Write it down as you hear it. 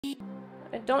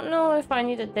I don't know if I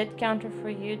need a dead counter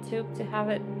for YouTube to have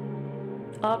it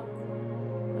up.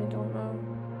 I don't know.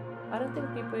 I don't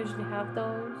think people usually have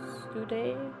those, do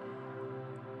they?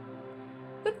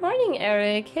 Good morning,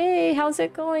 Eric. Hey, how's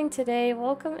it going today?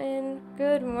 Welcome in.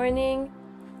 Good morning.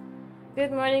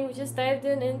 Good morning. We just dived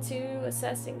into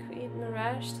Assassin's Creed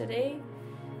Mirage today.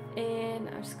 And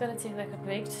I'm just gonna take like a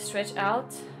break to stretch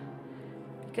out.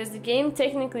 Because the game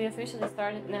technically officially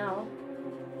started now.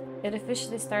 It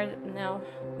officially started now.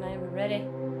 And I'm ready.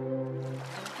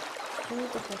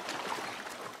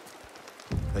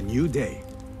 A new day.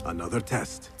 Another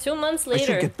test. 2 months I later.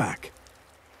 should get back.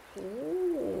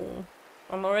 Ooh.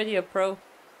 I'm already a pro.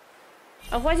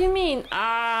 What do you mean?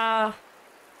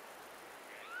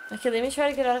 Okay, let me try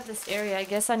to get out of this area. I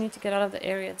guess I need to get out of the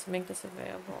area to make this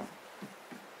available.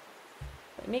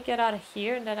 Let me get out of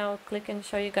here and then I'll click and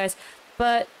show you guys.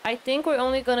 But I think we're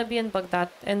only gonna be in Baghdad.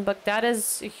 And Baghdad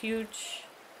is a huge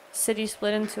city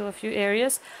split into a few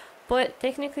areas. But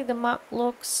technically the map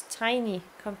looks tiny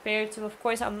compared to, of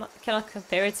course, cannot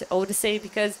compare it to Odyssey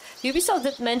because Ubisoft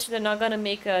did mention they're not gonna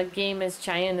make a game as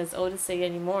giant as Odyssey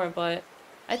anymore, but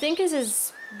I think it's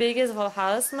as big as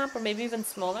Valhalla's map or maybe even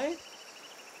smaller.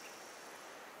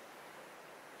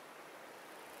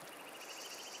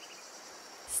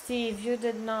 Steve, you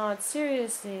did not,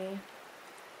 seriously.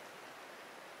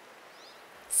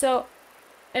 So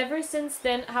ever since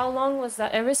then, how long was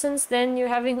that? Ever since then you're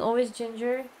having always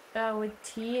ginger with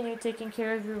tea and you're taking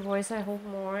care of your voice, I hope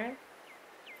more.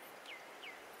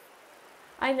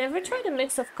 I never tried a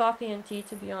mix of coffee and tea,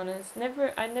 to be honest.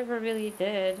 I never really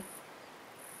did.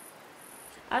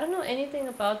 I don't know anything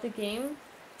about the game.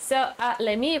 So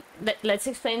let's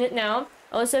explain it now.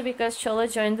 Also because Chola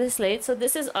joined us late. So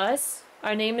this is us.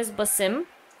 Our name is Basim.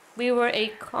 We were a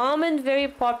common, very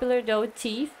popular though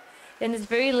thief in this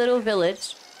very little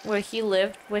village where he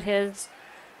lived with his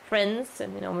friends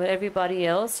and with everybody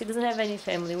else. He doesn't have any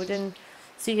family. We didn't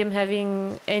see him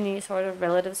having any sort of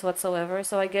relatives whatsoever,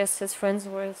 so I guess his friends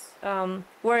were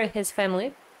his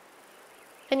family.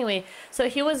 Anyway, so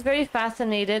he was very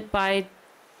fascinated by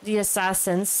the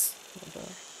assassins, the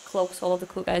cloaks, all of the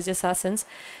cool guys, the assassins,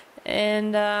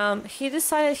 and he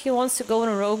decided he wants to go on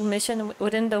a rogue mission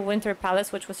within the Winter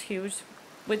Palace, which was huge,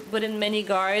 within many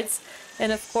guards,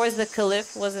 and of course the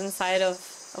Caliph was inside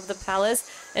of the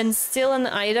palace, and steal an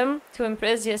item to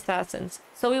impress the assassins.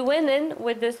 So we went in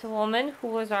with this woman who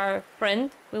was our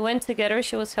friend. We went together,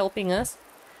 she was helping us.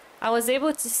 I was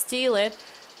able to steal it,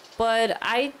 but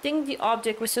I think the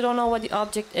object, we still don't know what the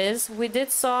object is. We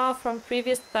did saw from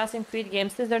previous Assassin's Creed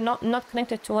games, since they're not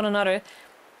connected to one another,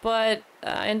 but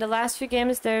in the last few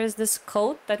games there is this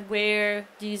cult that wear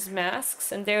these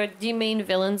masks, and they're the main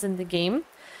villains in the game.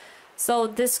 So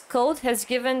this cult has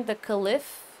given the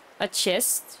Caliph a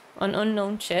chest, an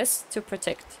unknown chest, to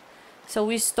protect. So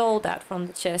we stole that from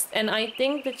the chest. And I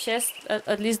think the chest,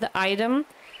 at least the item,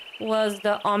 was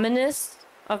the ominous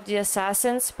of the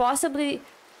assassins. Possibly,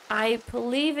 I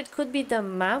believe it could be the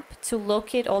map to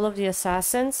locate all of the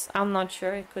assassins. I'm not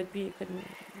sure. It could be, it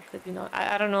could be not.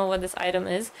 I don't know what this item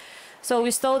is. So we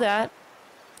stole that.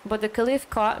 But the Caliph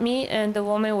caught me, and the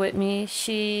woman with me,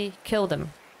 she killed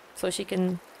him. So she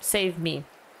can save me.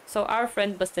 So our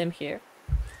friend Basim here.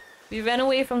 We ran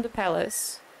away from the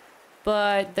palace,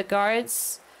 but the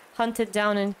guards hunted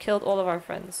down and killed all of our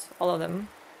friends, all of them.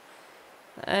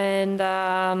 And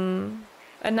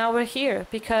now we're here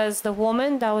because the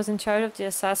woman that was in charge of the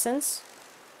assassins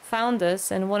found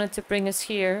us and wanted to bring us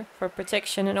here for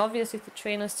protection and obviously to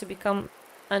train us to become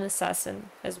an assassin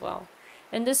as well.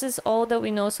 And this is all that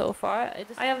we know so far.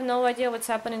 I have no idea what's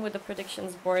happening with the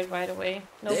predictions board, by the way.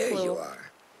 No clue. There you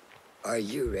are. Are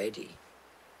you ready?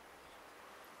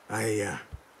 I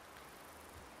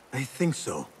think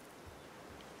so.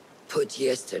 Put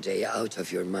yesterday out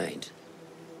of your mind.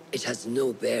 It has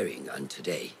no bearing on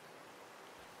today.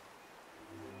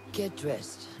 Get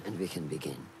dressed, and we can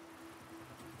begin.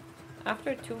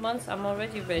 After 2 months, I'm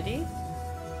already ready.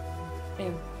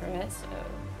 Impressive.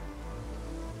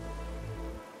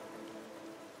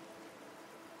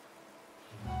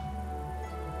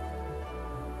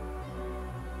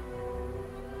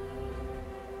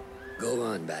 Go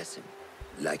on, Basim,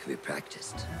 like we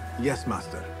practiced. Yes,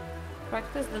 master.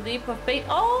 Practice the leap of faith.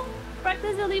 Oh,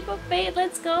 practice the leap of faith.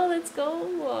 Let's go, let's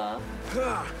go.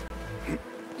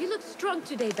 You look strong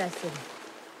today, Basim.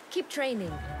 Keep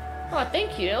training. Oh,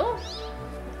 thank you.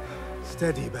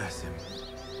 Steady, Basim.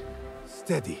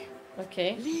 Steady.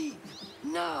 Okay. Leave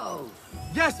now.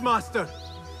 Yes, master.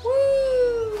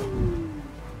 Woo!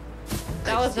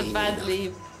 That was a bad enough.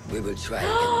 leap. We will try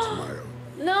again tomorrow.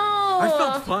 No! I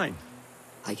felt fine.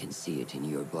 I can see it in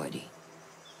your body.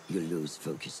 You lose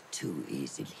focus too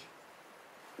easily.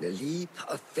 The leap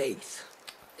of faith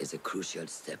is a crucial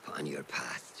step on your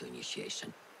path to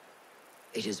initiation.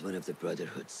 It is one of the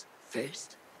Brotherhood's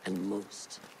first and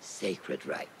most sacred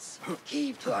rites.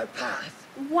 Keep to our path.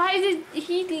 Why did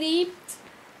he leap?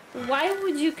 Why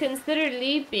would you consider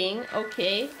leaping,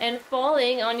 okay, and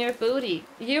falling on your booty?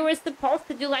 You were supposed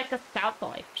to do like a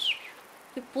cowboy.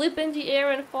 To flip in the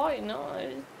air and fall, you know?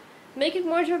 Make it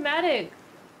more dramatic.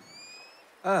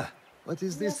 Ah, what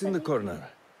is this in the corner?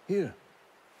 Here.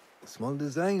 Small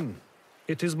design.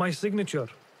 It is my signature.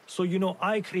 So you know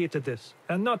I created this,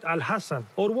 and not Al-Hassan,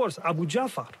 or worse, Abu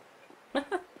Jafar.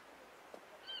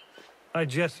 I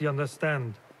guess you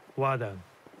understand, Wadan.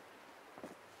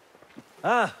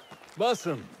 Ah,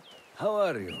 Basim. How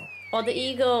are you? Oh, the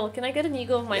eagle. Can I get an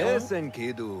eagle of my own? Yes,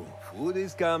 Enkidu. Food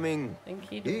is coming.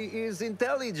 Enkidu. He is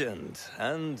intelligent,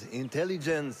 and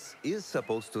intelligence is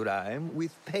supposed to rhyme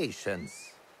with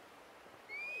patience.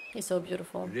 He's so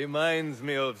beautiful. Reminds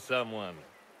me of someone.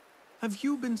 Have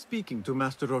you been speaking to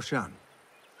Master Roshan?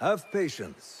 Have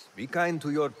patience. Be kind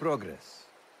to your progress.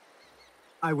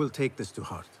 I will take this to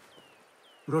heart.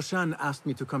 Roshan asked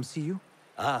me to come see you.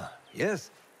 Ah, yes.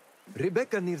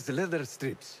 Rebecca needs leather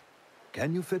strips.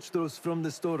 Can you fetch those from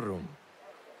the storeroom?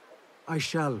 I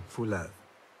shall, Fulad.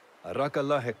 Araka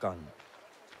lahekan.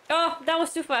 Oh, that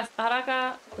was too fast.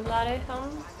 Araka Lareham.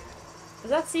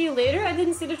 Does that see you later? I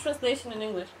didn't see the translation in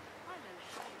English.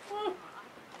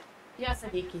 Yeah,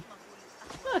 Sadiki.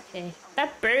 Okay.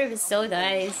 That bird is so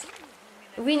nice.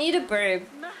 We need a bird.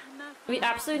 We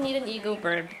absolutely need an eagle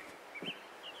bird.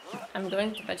 I'm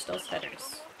going to fetch those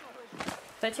feathers.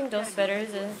 Fetching those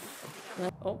feathers is...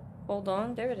 Oh, hold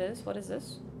on. There it is. What is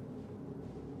this?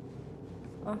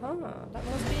 Uh-huh. That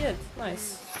must be it.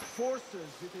 Nice. Forces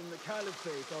within the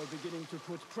Caliphate are beginning to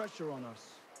put pressure on us.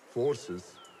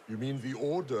 Forces? You mean the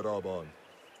Order, Aban?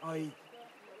 I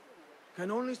can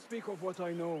only speak of what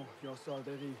I know, Your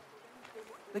Sardari.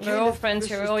 The We're all Caliph friends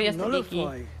here. wishes Oh, to yes,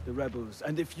 nullify the rebels,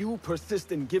 and if you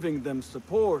persist in giving them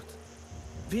support,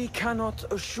 we cannot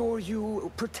assure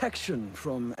you protection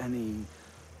from any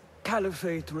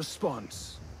Caliphate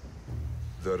response.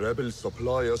 The rebels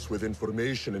supply us with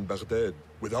information in Baghdad.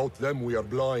 Without them, we are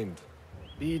blind.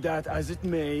 Be that as it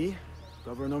may,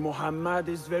 Governor Muhammad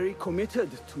is very committed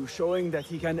to showing that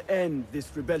he can end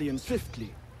this rebellion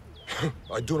swiftly.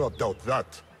 I do not doubt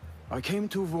that. I came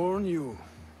to warn you.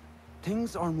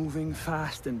 Things are moving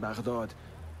fast in Baghdad.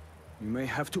 You may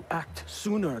have to act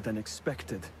sooner than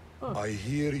expected. I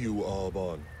hear you,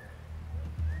 Aban.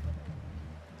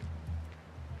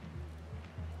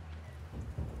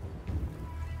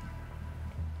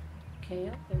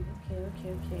 Okay.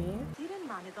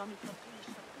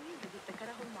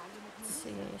 Let's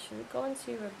see. Should we go and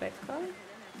see Rebecca?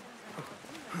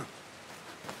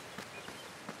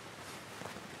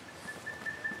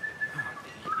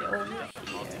 Over here.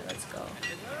 Let's go.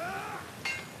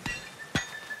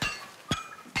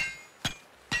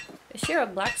 Is she a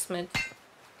blacksmith?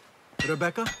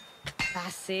 Rebecca?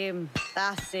 Basim,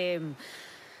 Basim.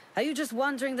 Are you just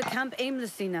wandering the camp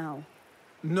aimlessly now?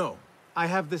 No. I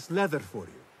have this leather for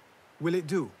you. Will it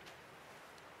do?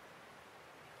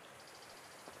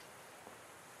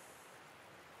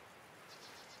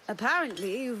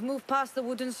 Apparently, you've moved past the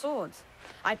wooden swords.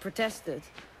 I protested,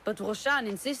 but Roshan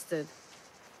insisted.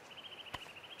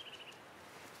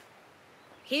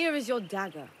 Here is your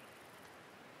dagger.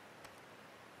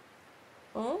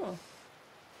 Oh.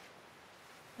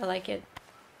 I like it.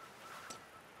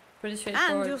 Pretty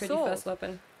straightforward, your pretty sword. fast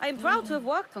weapon. I am proud to have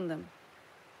worked on them.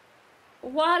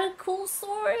 What a cool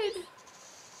sword!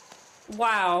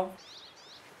 Wow.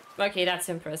 Okay, that's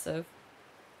impressive.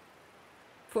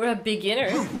 For a beginner.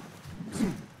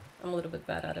 I'm a little bit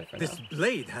bad at it for This now.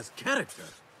 blade has character.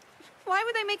 Why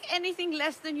would I make anything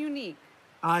less than unique?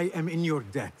 I am in your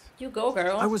debt. You go,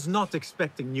 girl. I was not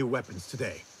expecting new weapons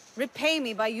today. Repay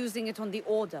me by using it on the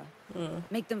Order.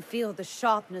 Make them feel the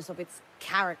sharpness of its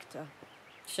character.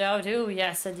 Shall do,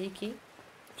 yes, Sadiki.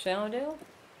 Shall do.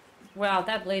 Wow,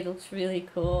 that blade looks really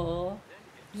cool.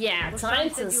 Yeah, Well, time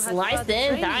Sean said to you had slice further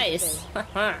and training dice.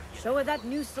 Show her that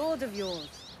new sword of yours.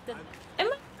 Am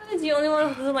I the only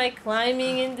one who like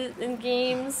climbing in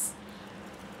games?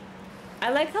 I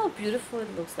like how beautiful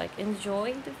it looks, like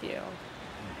enjoying the view.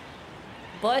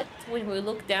 But when we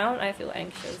look down, I feel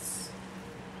anxious.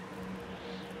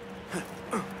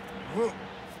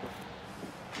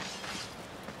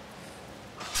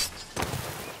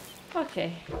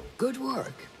 Okay, Good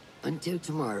work. Until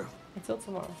tomorrow. until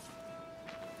tomorrow.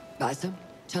 Basim,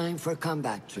 time for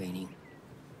combat training.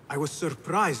 I was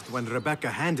surprised when Rebecca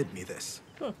handed me this.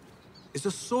 Is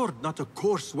a sword not a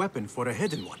coarse weapon for a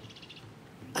hidden one?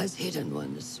 As hidden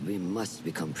ones, we must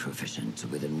become proficient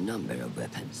with a number of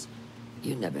weapons.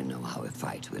 You never know how a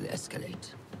fight will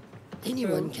escalate.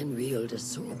 Anyone can wield a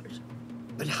sword,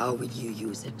 but how will you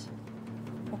use it?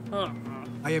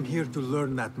 I am here to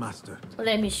learn that, Master.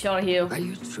 Let me show you. Are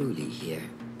you truly here?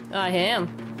 I am.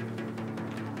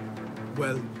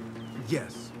 Well,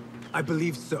 yes. I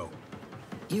believe so.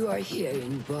 You are here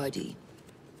in body,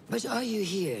 but are you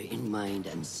here in mind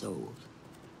and soul?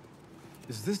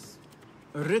 Is this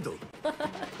a riddle?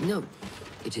 No,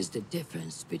 it is the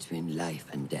difference between life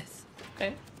and death.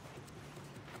 Okay.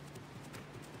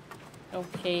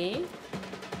 Okay.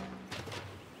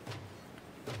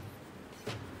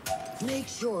 Make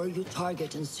sure you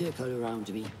target and circle around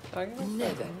me. Target and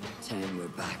Never turn your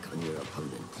back on your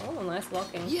opponent. Oh, nice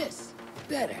blocking. Yes,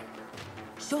 better.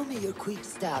 Show me your quick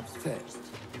stabs first.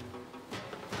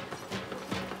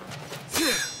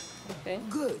 Okay.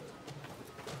 Good.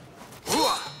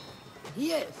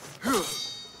 Yes.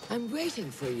 I'm waiting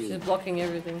for you. She's blocking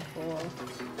everything for a while.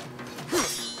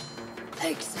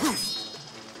 Excellent.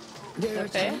 There are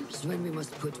Okay. times when we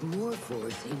must put more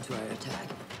force into our attack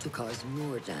to cause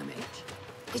more damage.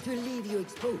 It will leave you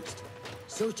exposed,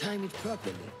 so time it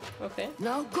properly. Okay.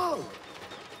 Now go!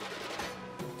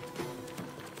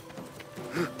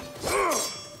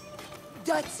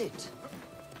 That's it!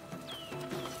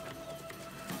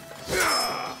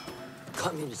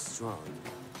 Come in strong.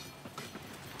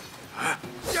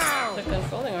 The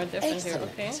controlling are different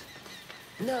Excellent. here, okay?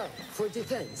 Now, for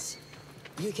defense,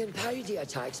 you can parry the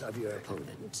attacks of your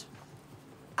opponent.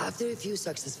 After a few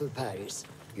successful parries,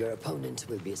 your opponent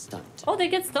will be stunned. Oh, they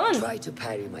get stunned. Try to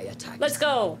parry my attacks. Let's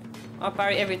go. I'll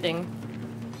parry everything.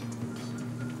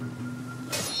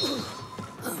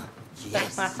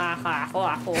 Yes.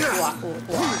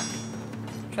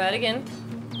 Try it again.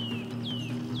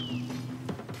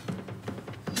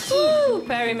 Woo!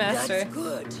 Parry master. That's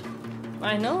good.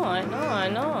 I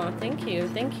know. Thank you.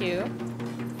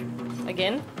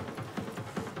 Again.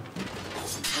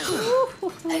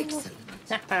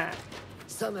 Excellent.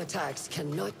 Some attacks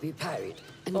cannot be parried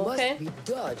and Okay. must be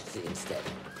dodged instead.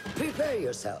 Prepare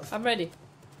yourself. I'm ready.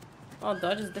 Oh,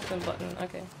 dodge is a different button.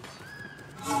 Okay.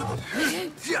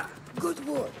 Good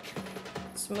work.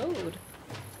 Smooth.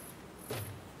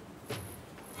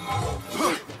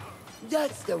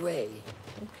 That's the way.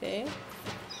 Okay.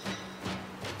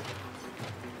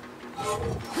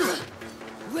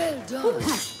 Well done.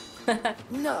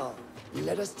 Now,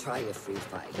 let us try a free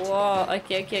fight. Whoa.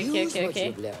 Okay. Use what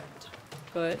you've learned.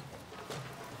 Good.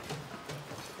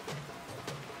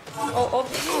 Oh,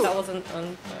 that wasn't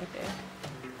on. Okay.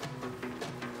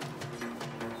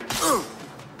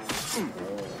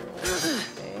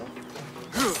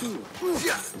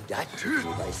 That took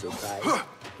you by surprise.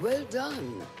 Well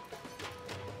done.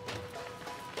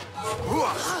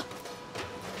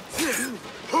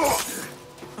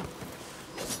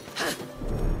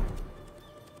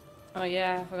 Oh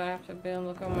yeah, I forgot I have to be on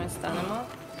look on my stamina.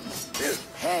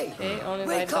 Hey, Okay, only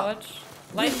wake light up. dodge.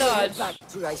 Light Bring your head dodge. back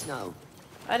to right now.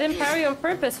 I didn't parry on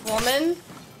purpose, woman.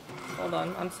 Hold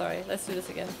on, I'm sorry. Let's do this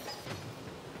again.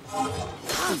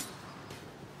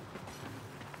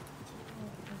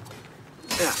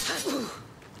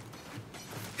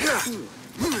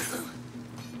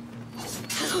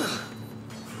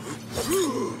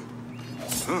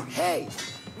 Hey,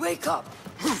 wake up.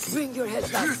 Bring your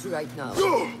head back to right now.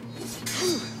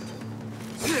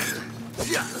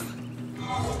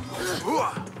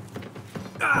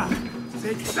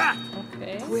 Take that!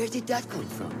 Okay. Where did that come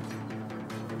from?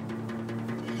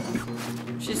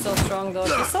 She's so strong though.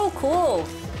 She's so cool.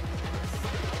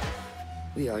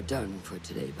 We are done for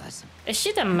today, Basim. Is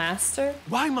she the master?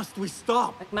 Why must we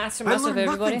stop? Like master I of learned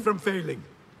everybody? nothing from failing.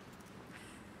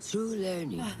 True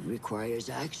learning requires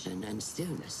action and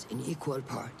stillness in equal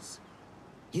parts.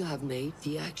 You have made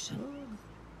the action.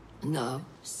 Now,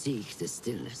 seek the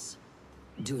stillness.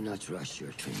 Do not rush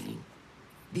your training.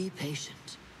 Be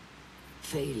patient.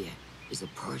 Failure is a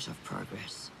part of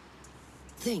progress.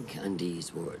 Think on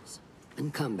these words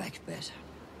and come back better.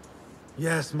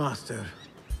 Yes, Master.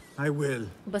 I will.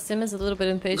 Basim is a little bit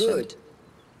impatient. Good.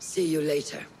 See you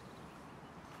later.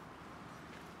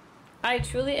 I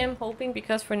truly am hoping,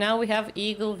 because for now we have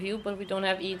eagle view, but we don't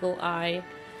have eagle eye.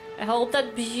 I hope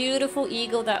that beautiful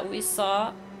eagle that we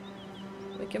saw,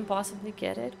 we can possibly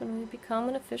get it when we become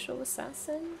an official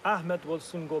assassin. Ahmed will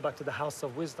soon go back to the House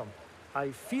of Wisdom.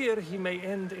 I fear he may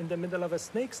end in the middle of a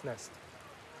snake's nest.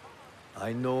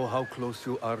 I know how close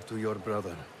you are to your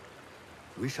brother.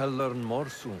 We shall learn more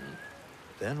soon.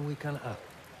 Then we can act.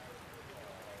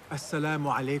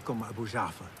 Assalamu alaikum, Abu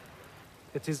Ja'far.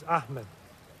 It is Ahmed.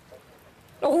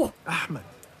 Oh! Ahmed,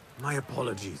 My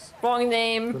apologies. Wrong Do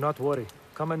name. not worry.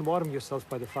 Come and warm yourself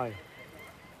by the fire.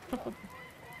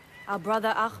 Our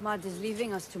brother Ahmad is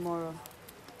leaving us tomorrow.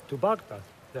 To Baghdad,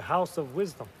 the House of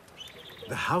Wisdom.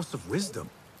 The House of Wisdom.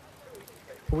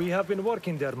 We have been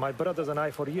working there, my brothers and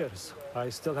I, for years. I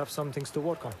still have some things to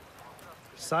work on.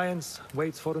 Science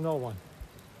waits for no one.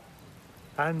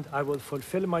 And I will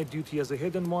fulfill my duty as a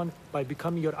hidden one by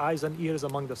becoming your eyes and ears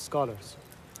among the scholars.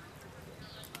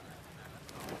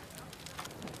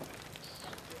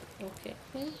 Okay.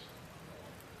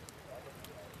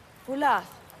 Ulath,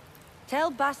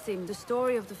 tell Basim the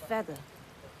story of the feather.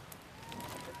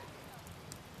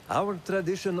 Our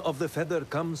tradition of the feather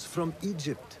comes from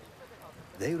Egypt.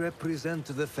 They represent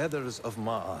the feathers of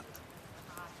Ma'at.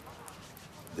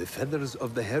 The feathers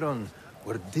of the heron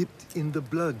were dipped in the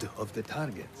blood of the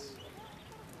targets.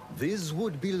 These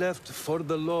would be left for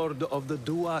the Lord of the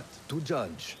Duat to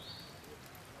judge.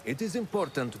 It is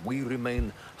important we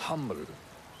remain humble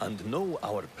and know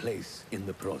our place in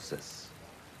the process.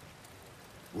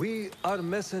 We are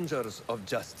messengers of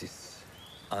justice,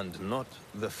 and not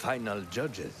the final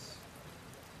judges.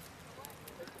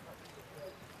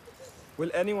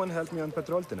 Will anyone help me on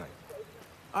patrol tonight?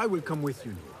 I will come with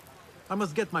you, Noor. I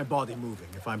must get my body moving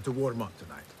if I'm to warm up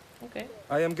tonight. Okay.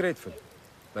 I am grateful.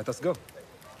 Let us go.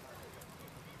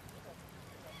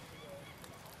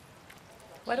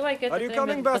 Why do I get Are the you thing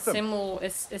coming, that Basim? Basim will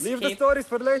escape Leave the stories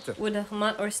for later. with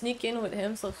Ahmad or sneak in with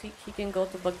him so he can go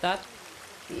to Baghdad?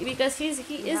 Because he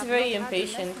is very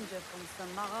impatient.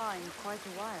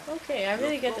 Okay, I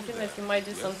really get the feeling that he might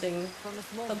do something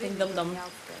dumb.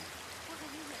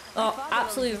 Oh,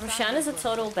 absolutely. Roshan is a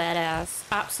total badass.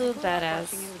 Absolute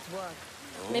badass.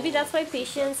 Maybe that's why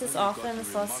patience is often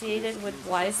associated with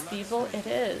wise people. It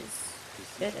is.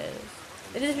 It is.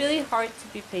 It is really hard to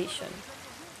be patient.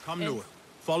 Come, Noor.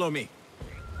 Follow me.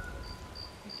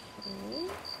 Okay.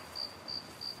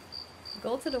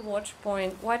 Go to the watch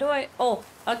point. Why do I... Oh,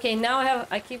 okay, now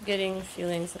I keep getting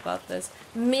feelings about this.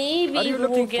 Maybe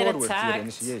we'll get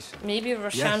attacked. Maybe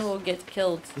Roshan will get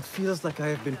killed. It feels like I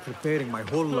have been preparing my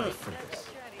whole life for this.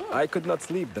 I could not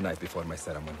sleep the night before my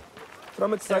ceremony.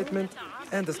 From excitement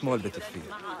and a small bit of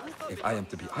fear, if I am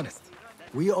to be honest.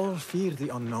 We all fear the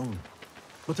unknown.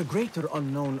 But a greater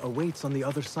unknown awaits on the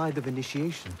other side of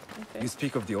initiation. Okay. You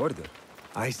speak of the Order.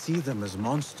 I see them as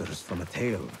monsters from a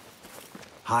tale,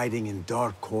 hiding in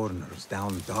dark corners,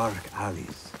 down dark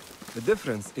alleys. The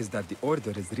difference is that the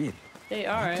Order is real. They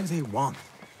are. What do they want?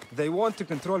 They want to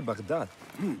control Baghdad.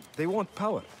 They want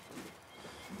power.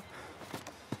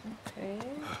 Okay.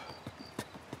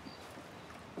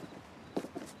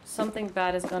 Something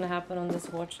bad is gonna happen on this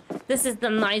watch. This is the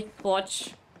Night's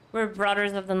Watch. We're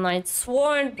brothers of the night.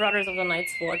 Sworn brothers of the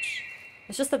Night's Watch.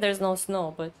 It's just that there's no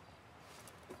snow, but...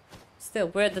 Still,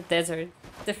 we're in the desert.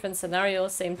 Different scenario,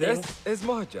 same thing. This is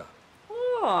Mahja.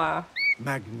 Oh,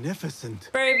 Magnificent.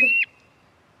 babe.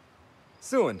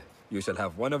 Soon, you shall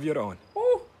have one of your own.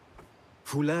 Ooh.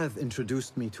 Fulad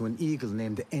introduced me to an eagle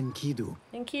named Enkidu.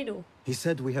 Enkidu. He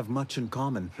said we have much in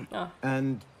common. Ah.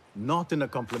 And not in a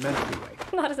complimentary way.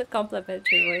 Not as a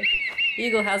complimentary way.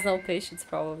 Eagle has no patience,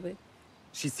 probably.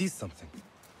 She sees something.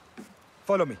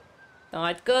 Follow me.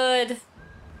 Not good.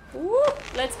 Woo!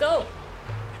 Let's go.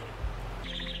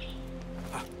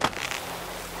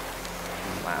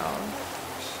 Wow.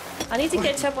 I need to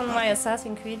catch up on my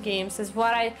Assassin's Creed games. Is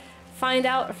what I find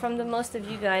out from the most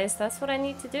of you guys. That's what I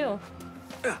need to do.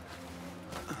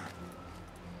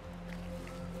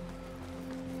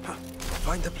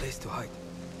 Find a place to hide.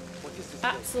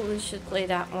 Absolutely should play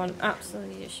that one.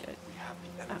 Absolutely you should.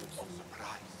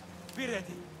 Be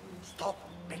ready. Stop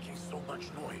making so much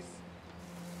noise.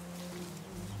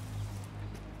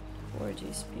 Who are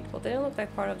these people? They don't look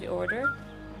like part of the Order.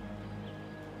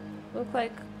 Look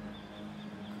like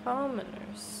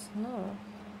commoners. No.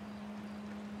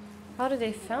 How did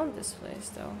they found this place,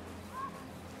 though?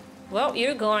 Well,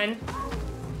 you're gone.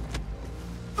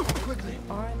 Quickly.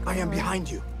 I am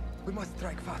behind you. We must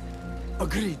strike fast.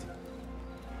 Agreed.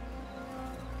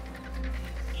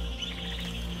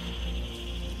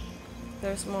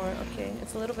 There's more. Okay,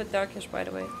 it's a little bit darkish, by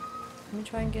the way. Let me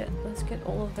try and let's get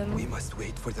all of them. We must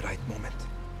wait for the right moment.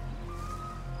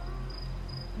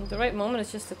 The right moment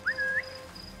is just to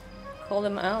call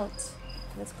them out.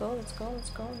 Let's go, let's go,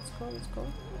 let's go, let's go, let's go.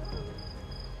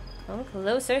 Come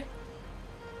closer.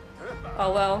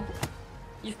 Oh well.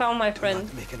 You found my friend. Do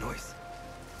not make a noise.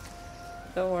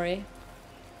 Don't worry.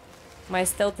 My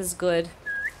stealth is good.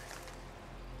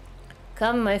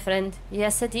 Come, my friend.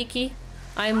 Yes, Sadiki.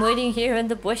 I'm waiting here in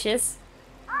the bushes.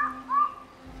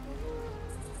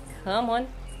 Come on.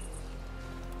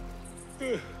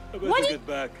 I better What? get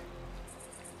back.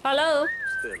 Hello?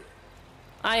 Still,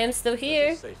 I am still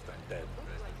here.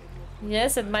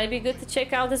 Yes, it might be good to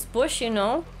check out this bush, you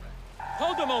know.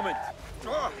 Hold a moment.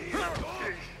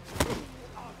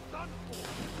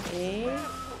 Okay.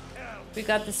 We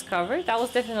got discovered. That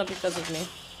was definitely not because of me.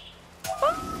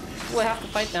 Oh, I have to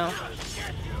fight now.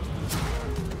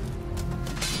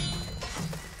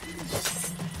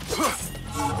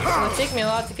 It will take me a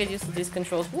while to get used to these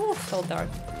controls. Woo, so dark.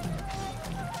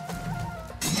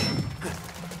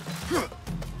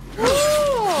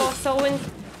 Ooh, so when...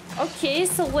 Okay,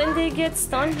 so when they get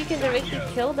stunned, you can directly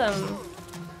kill them.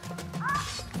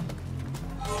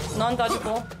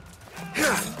 Non-dodgeable.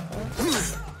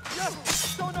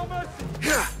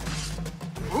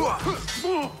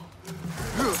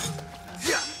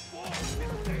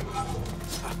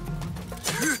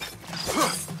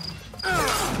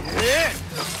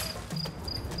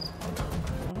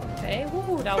 Okay,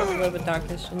 woo, that was a little bit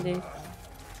darkish indeed.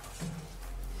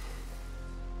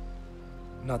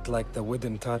 Not like the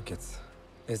wooden targets,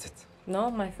 is it?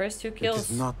 No, my first 2 kills.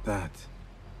 It is not that.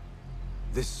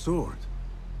 This sword.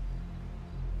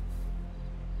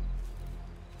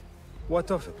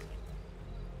 What of it?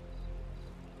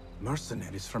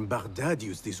 Mercenaries from Baghdad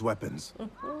use these weapons.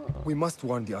 We must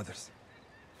warn the others.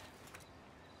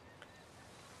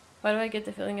 Why do I get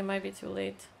the feeling it might be too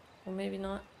late? Or maybe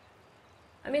not.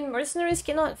 I mean, mercenaries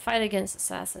cannot fight against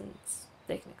assassins,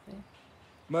 technically.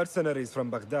 Mercenaries from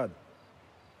Baghdad.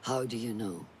 How do you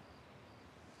know?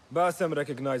 Basim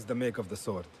recognized the make of the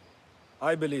sword.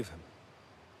 I believe him.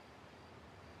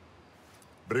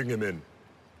 Bring him in.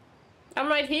 I'm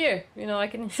right here. You know, I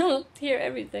can hear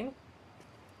everything.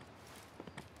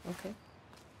 Okay.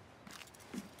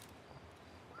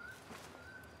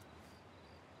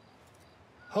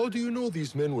 How do you know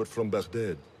these men were from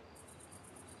Baghdad?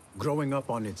 Growing up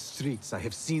on its streets, I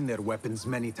have seen their weapons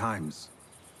many times.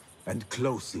 And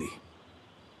closely.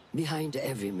 Behind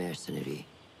every mercenary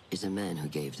is a man who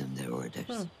gave them their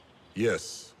orders.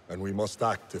 Yes, and we must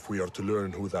act if we are to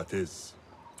learn who that is.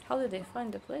 How did they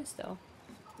find the place, though?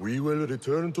 We will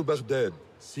return to Baghdad,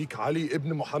 seek Ali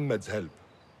ibn Muhammad's help.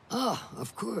 Ah,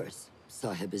 of course.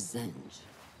 Sahib is Zenj.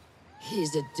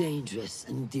 He's a dangerous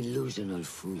and delusional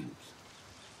fool.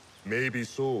 Maybe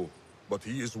so, but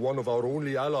he is one of our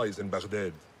only allies in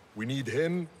Baghdad. We need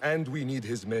him, and we need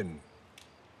his men.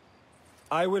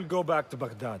 I will go back to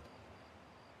Baghdad.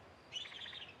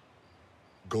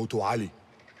 Go to Ali.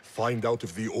 Find out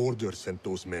if the Order sent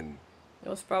those men. It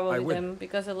was probably them,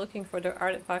 because they're looking for their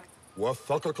artifact.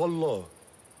 وفقك الله.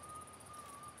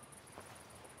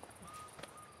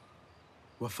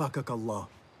 وفقك الله.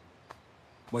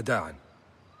 وداعا.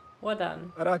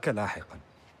 Wadan. أراك لاحقا.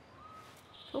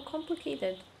 So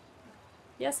complicated.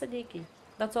 Yes, Sadiki.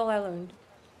 That's all I learned.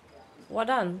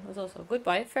 Wadan was also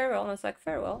goodbye, farewell, and it's like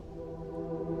farewell.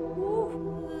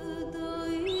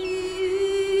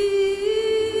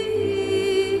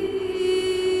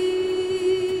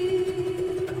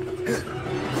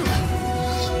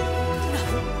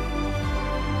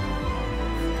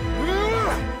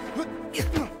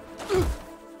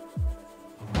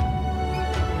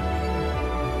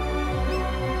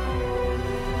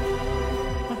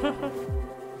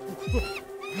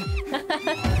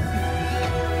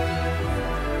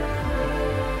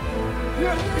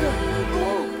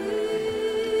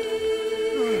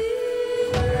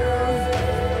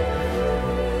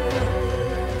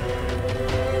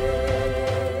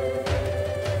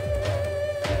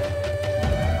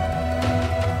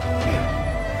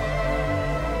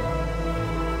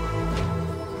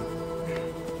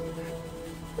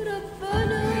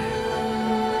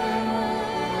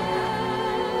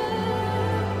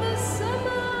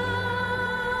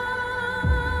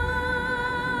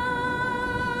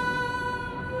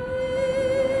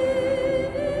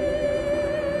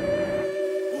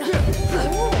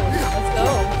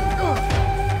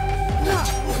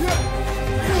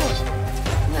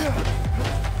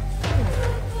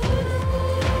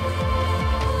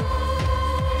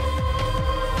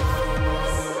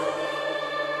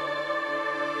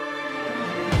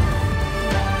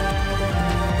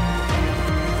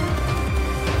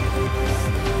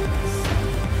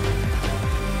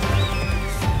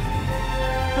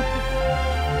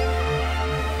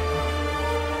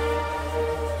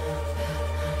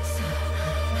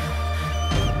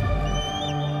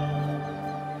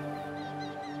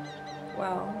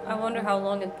 How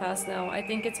long it passed now. I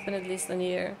think it's been at least a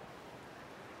year.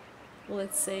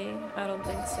 Let's see. I don't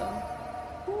think so.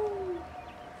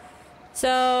 So,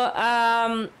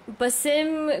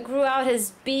 Basim grew out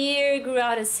his beard, grew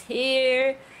out his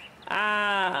hair.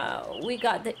 We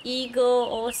got the eagle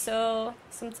also.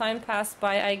 Some time passed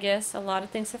by, I guess. A lot of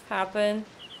things have happened.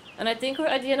 And I think we're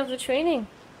at the end of the training.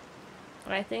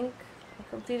 I think a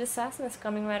complete assassin is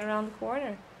coming right around the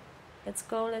corner. Let's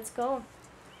go, let's go.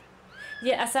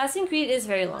 Yeah, Assassin's Creed is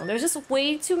very long. There's just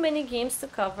way too many games to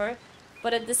cover.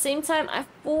 But at the same time, I've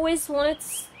always wanted to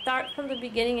start from the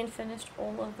beginning and finish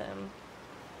all of them.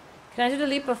 Can I do the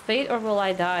leap of fate or will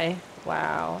I die?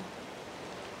 Wow.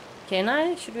 Can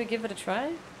I? Should we give it a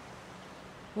try?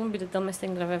 Won't be the dumbest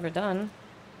thing that I've ever done.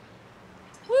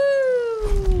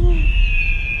 Woo!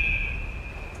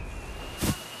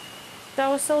 That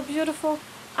was so beautiful.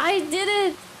 I did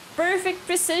it! Perfect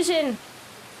precision!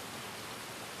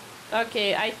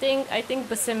 Okay, I think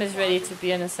Basim is ready to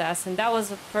be an assassin. That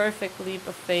was a perfect leap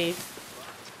of faith.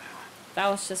 That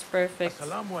was just perfect.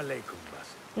 Assalamu alaikum,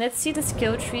 Basim. Let's see the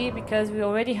skill tree because we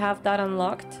already have that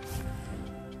unlocked.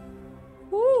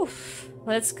 Woof!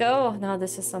 Let's go. Now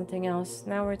this is something else.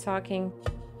 Now we're talking.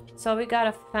 So we got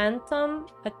a phantom,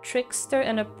 a trickster,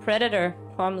 and a predator.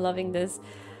 Oh, I'm loving this.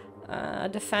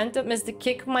 The phantom is the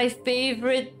kick. My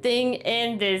favorite thing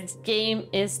in this game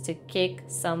is to kick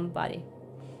somebody.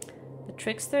 The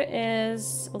trickster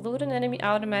is elude an enemy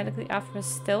automatically after a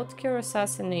stealth kill or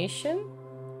assassination.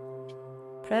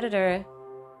 Predator.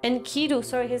 Enkidu.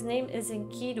 Sorry, his name is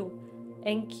Enkidu.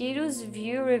 Enkidu's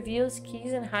view reveals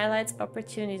keys and highlights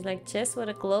opportunities like chests with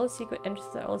a glow. Secret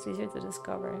entrances are also easier to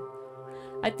discover.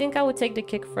 I think I would take the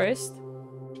kick first.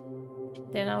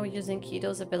 Then I would use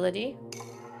Enkidu's ability.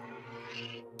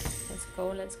 Let's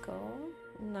go, let's go.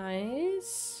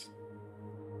 Nice.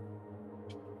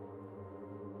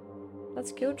 That's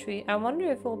skill tree. I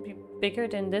wonder if it will be bigger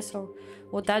than this or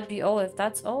would that be all? If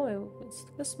that's all, it's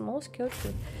a small skill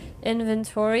tree.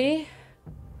 Inventory.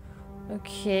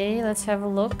 Okay, let's have a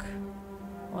look.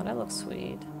 Oh, that looks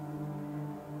sweet.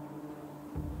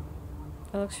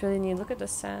 That looks really neat. Look at the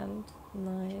sand.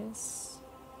 Nice.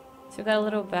 So we got a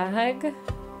little bag.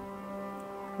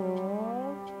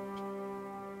 Cool.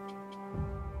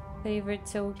 Favorite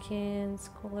tokens.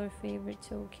 Color favorite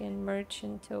token.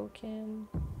 Merchant token.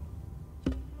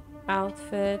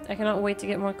 Outfit. I cannot wait to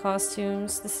get more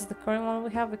costumes. This is the current one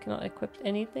we have. We cannot equip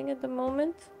anything at the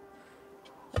moment.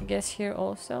 I guess here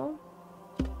also.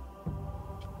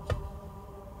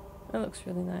 That looks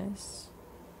really nice.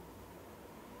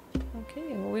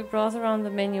 Okay, well, we browse around the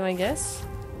menu, I guess.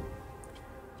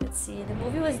 Let's see. The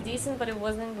movie was decent, but it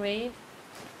wasn't great.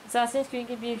 Assassin's Creed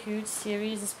can be a huge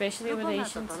series, especially with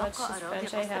Asian touch this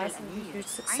franchise has and be a huge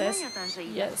success.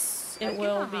 Yes, it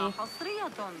will be.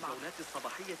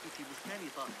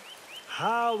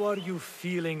 How are you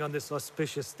feeling on this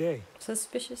auspicious day?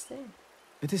 Suspicious day.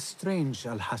 It is strange,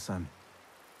 Al-Hassan.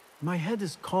 My head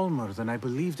is calmer than I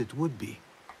believed it would be.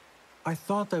 I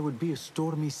thought I would be a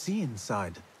stormy sea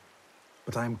inside.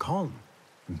 But I am calm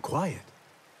and quiet.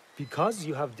 Because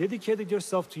you have dedicated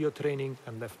yourself to your training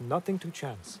and left nothing to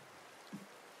chance.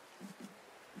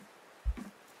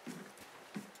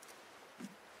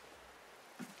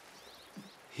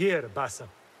 Here, Basim.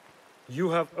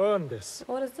 You have earned this.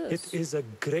 What is this? It is a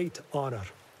great honor.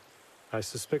 I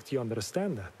suspect you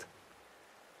understand that.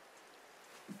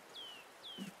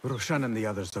 Roshan and the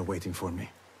others are waiting for me.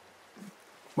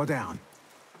 Down.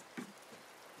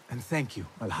 And thank you,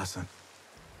 Al-Hassan.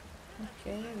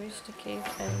 Okay, reach the cave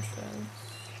entrance.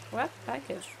 What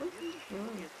package?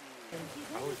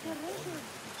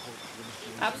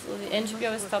 Absolutely,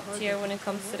 NGPO is top tier when it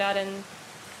comes to that, and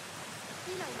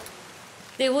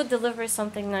they would deliver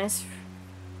something nice.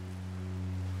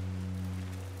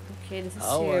 Okay, this is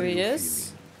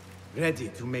serious. Ready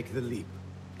to make the leap.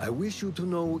 I wish you to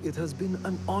know it has been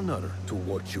an honor to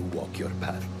watch you walk your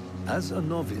path. As a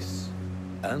novice,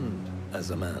 and as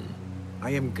a man.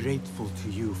 I am grateful to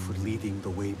you for leading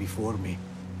the way before me.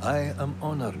 I am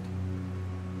honored.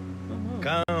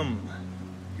 Come,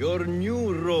 your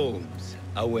new robes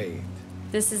await.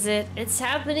 This is it. It's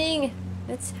happening.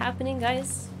 It's happening,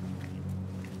 guys.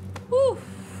 Woo.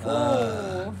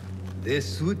 They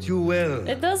suit you well.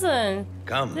 It doesn't.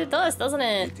 Come. It does, doesn't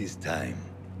it? It is time.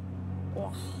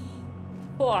 Oh.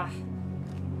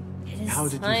 It is How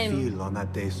did time. you feel on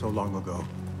that day so long ago?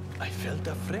 I felt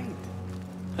afraid.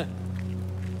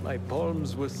 My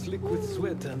palms were slick with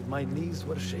sweat and my knees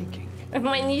were shaking.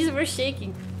 My knees were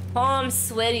shaking. Palms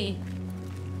sweaty.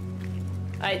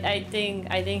 I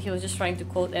think he was just trying to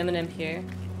quote Eminem here.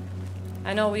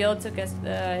 I know we all took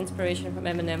inspiration from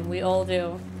Eminem. We all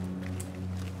do.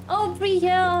 Oh,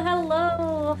 Brielle,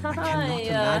 hello. Hi. I cannot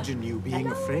imagine you being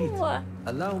afraid.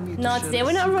 Allow me to Not today.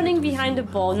 We're not running behind the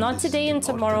ball. Not today and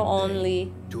tomorrow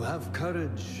only. To have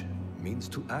courage means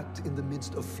to act in the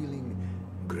midst of feeling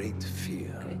great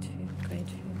fear. Great fear, great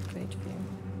fear, great fear.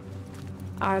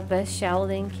 Our best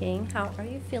Shaolin King, how are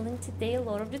you feeling today,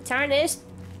 Lord of the Tarnished?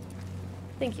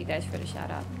 Thank you guys for the shout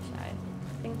out, Shai.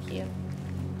 Thank you.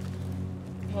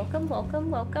 Welcome, welcome,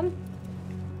 welcome.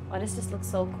 Oh, this just looks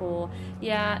so cool.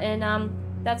 Yeah, and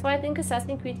that's why I think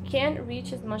Assassin's Creed can't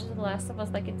reach as much as The Last of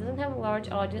Us. Like, it doesn't have a large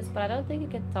audience, but I don't think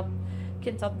it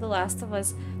can top The Last of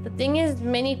Us. The thing is,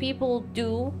 many people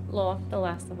do love The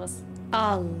Last of Us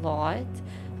a lot.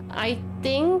 I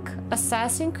think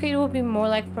Assassin's Creed will be more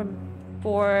like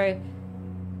for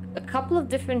a couple of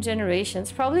different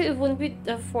generations. Probably it wouldn't be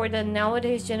for the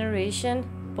nowadays generation,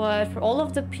 but for all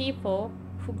of the people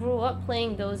who grew up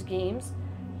playing those games,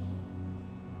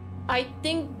 I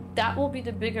think that will be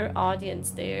the bigger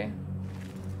audience there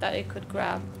that it could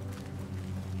grab.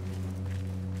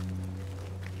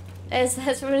 As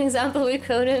for an example, we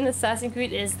coded in Assassin's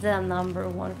Creed is the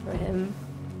 #1 for him.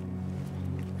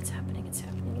 It's happening, it's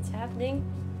happening, it's happening.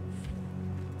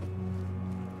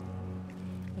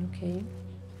 Okay.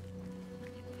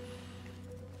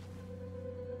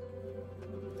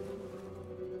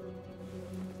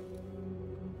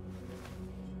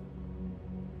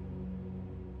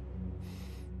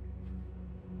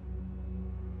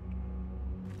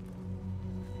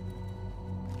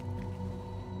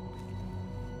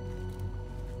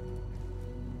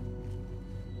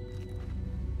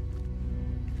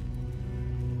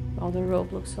 Oh, the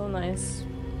robe looks so nice.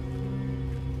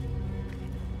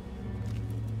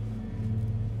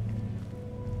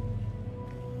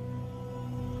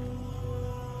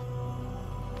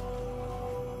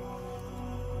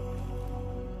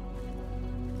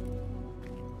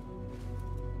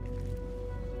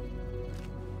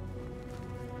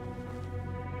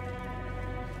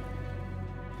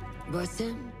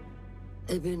 Basim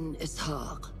ibn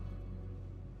Ishaq,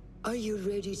 are you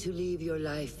ready to leave your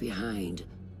life behind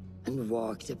and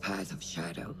walk the path of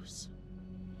shadows?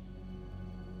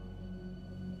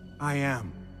 I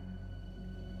am.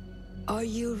 Are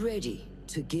you ready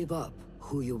to give up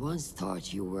who you once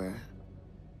thought you were?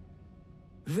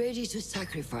 Ready to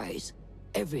sacrifice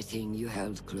everything you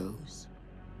held close?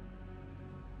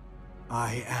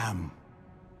 I am.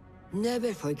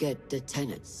 Never forget the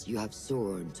tenets you have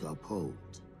sworn to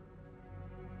uphold.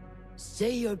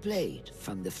 Stay your blade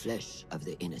from the flesh of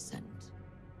the innocent.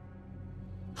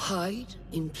 Hide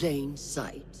in plain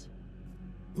sight.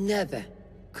 Never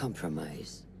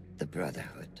compromise the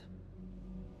Brotherhood.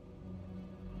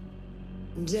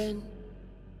 Then,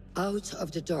 out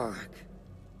of the dark,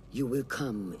 you will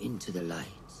come into the light.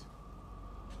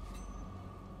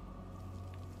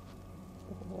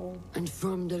 And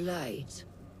from the light,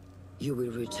 you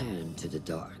will return to the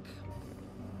dark.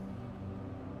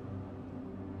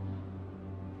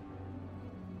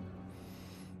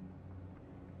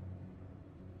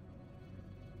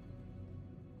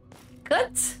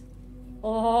 Cut.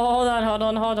 Oh, hold on, hold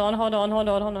on, hold on, hold on, hold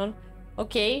on, hold on.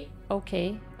 Okay,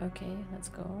 okay, okay, let's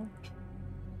go.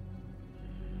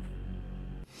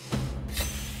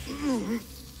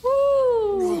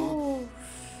 Woo!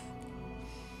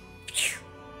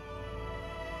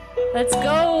 Let's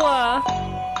go!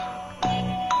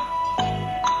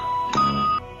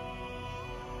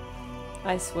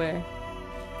 I swear.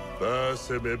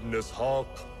 Basim ibn Ishaq,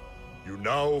 you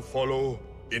now follow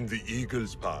in the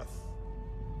Eagle's path.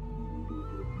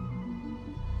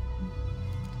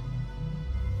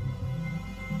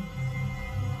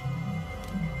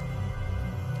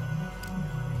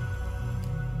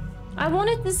 I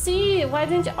wanted to see. Why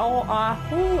didn't you? Oh,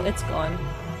 ooh, it's gone.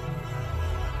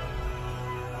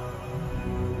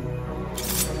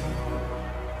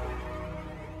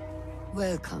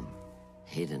 Welcome,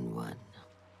 Hidden One.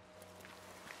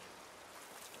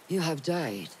 You have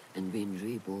died and been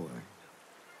reborn.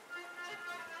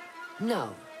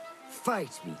 Now,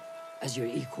 fight me as your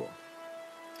equal.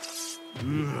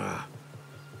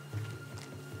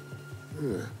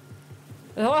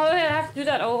 Oh, I have to do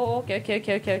that. Oh, okay, okay,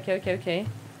 okay, okay, okay, okay, okay.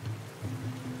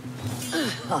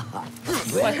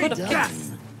 Well I could have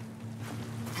done.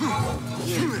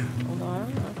 Hold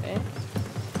on, okay.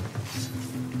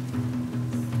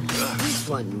 Which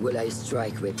one will I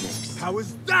strike with next? How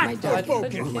is My that dagger for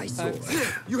or my focus? sword?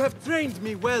 You have trained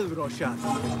me well, Roshan.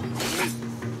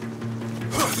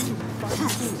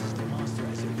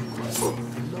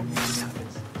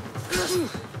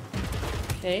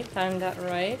 Okay, time that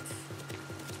right.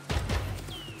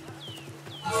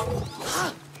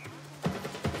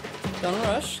 Don't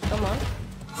rush, come on. Oops.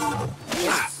 I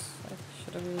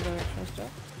should have used direction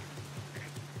stuff.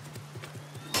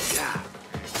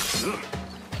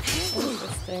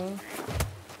 Interesting.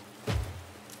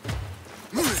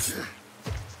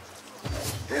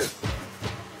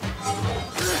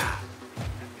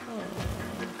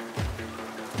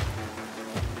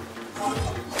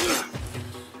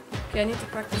 I need to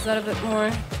practice that a bit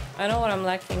more. I know what I'm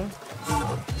lacking.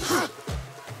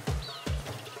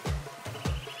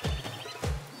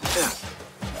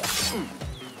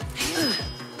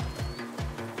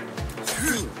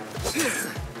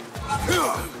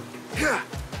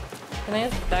 Can I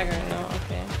use the dagger? No,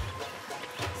 okay.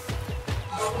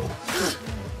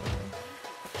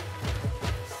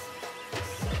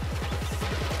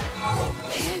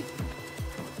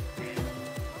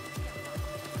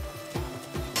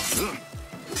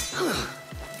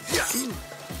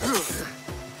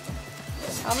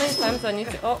 How many times do I need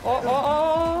to? Oh!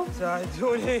 Oh!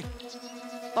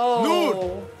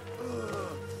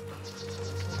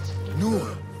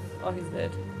 Noor! Oh, he's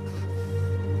dead.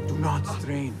 Do not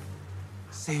strain.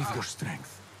 Save your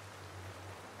strength.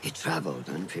 He traveled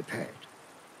unprepared.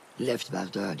 Left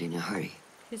Baghdad in a hurry.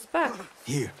 He's back.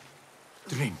 Here,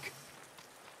 drink.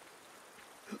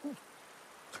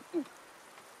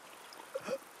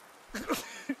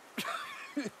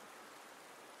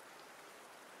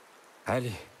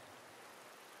 Ali.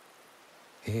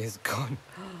 He is gone.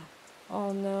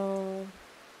 Oh no.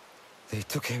 They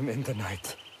took him in the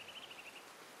night.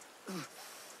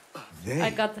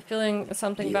 I got the feeling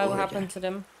something bad will happen to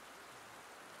them.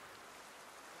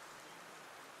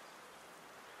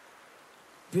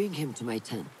 Bring him to my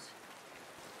tent.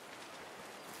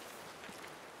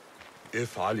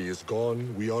 If Ali is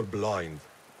gone, we are blind.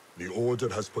 The Order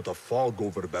has put a fog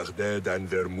over Baghdad and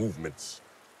their movements.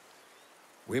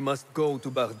 We must go to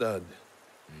Baghdad.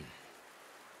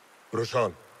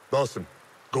 Roshan, Basim,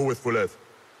 go with Fulev.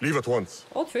 Leave at once.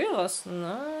 All three of us.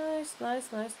 Nice.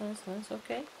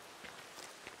 Okay.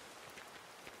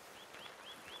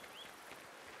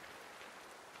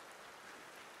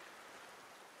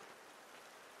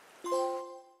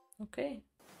 Okay.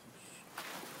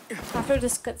 After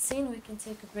this cutscene, we can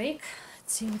take a break.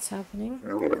 Let's see what's happening.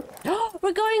 Oh,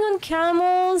 we're going on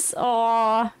camels!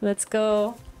 Oh, let's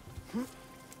go.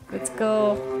 Let's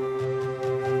go.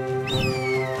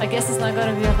 I guess it's not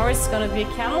gonna be a horse, it's gonna be a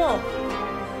camel.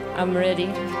 I'm ready.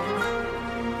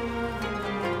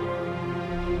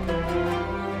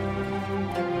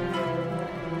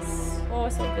 Oh,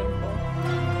 so beautiful.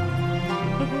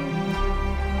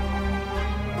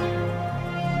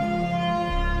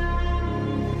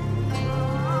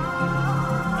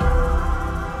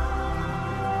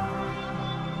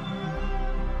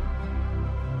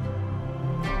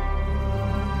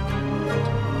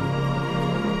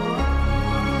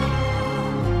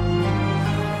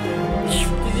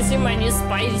 Did you see my new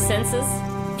spidey senses?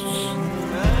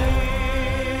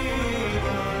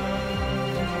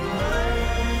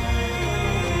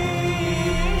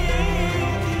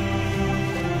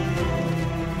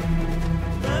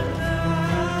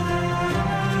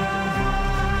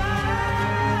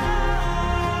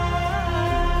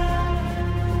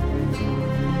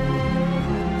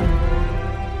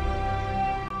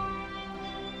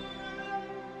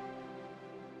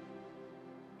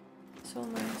 So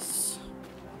nice.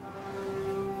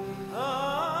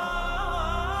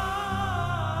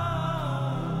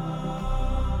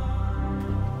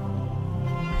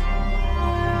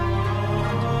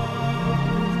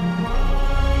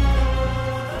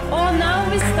 Oh, now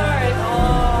we start.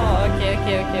 Oh,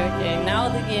 okay. Now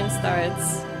the game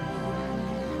starts.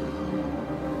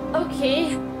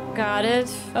 Okay, got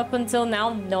it. Up until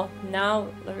now, no. Now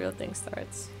the real thing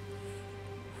starts.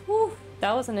 Whew,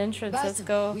 that was an entrance. Let's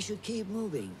go. We should keep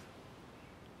moving.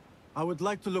 I would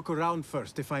like to look around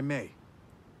first, if I may.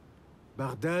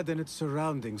 Baghdad and its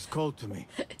surroundings call to me.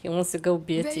 He wants to go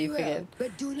be a Very thief well, again.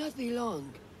 but do not be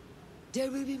long. There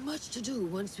will be much to do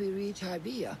once we reach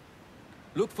Harbiya.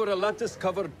 Look for a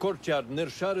lattice-covered courtyard near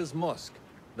Shah's mosque.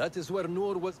 That is where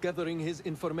Noor was gathering his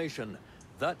information.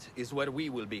 That is where we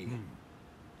will be.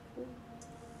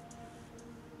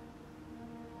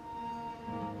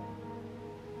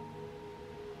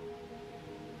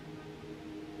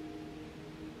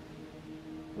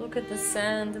 Look at the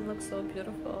sand, it looks so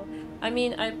beautiful. I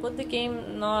mean, I put the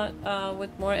game not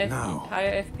with more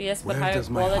higher FPS, but Where higher does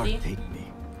my quality. heart take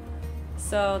me?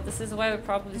 So this is why we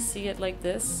probably see it like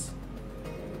this.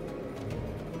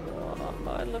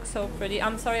 Oh, it looks so pretty.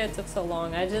 I'm sorry it took so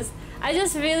long. I just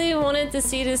really wanted to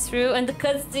see this through, and the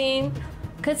cutscene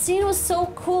was so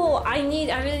cool. I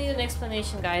really need an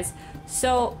explanation, guys.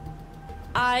 So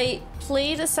I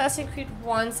played Assassin's Creed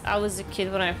once. I was a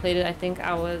kid when I played it. I think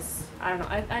I don't know.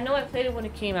 I know I played it when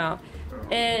it came out.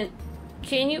 And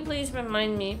can you please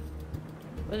remind me,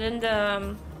 within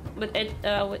the with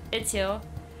Ezio,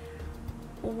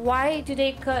 why do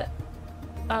they cut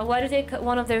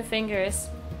one of their fingers?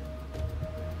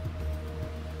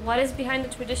 What is behind the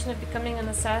tradition of becoming an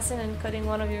assassin and cutting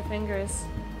one of your fingers?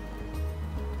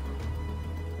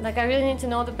 Like, I really need to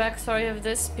know the backstory of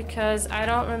this because I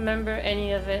don't remember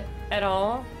any of it at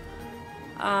all.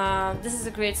 This is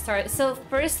a great start. So,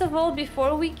 first of all,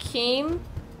 before we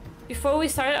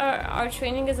started our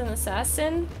training as an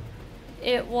assassin,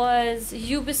 it was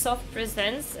Ubisoft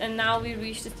Presents, and now we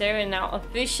reached it there, and now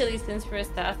officially, since we're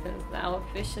assassins,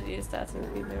 Assassin's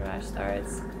Creed Mirage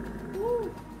starts.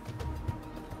 Woo.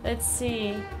 Let's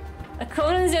see.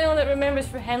 Conan's the only one that remembers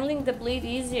for handling the blade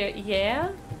easier.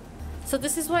 Yeah? So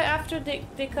this is why after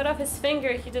they cut off his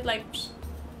finger, he did like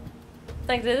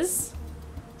this.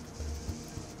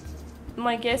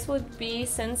 My guess would be,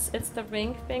 since it's the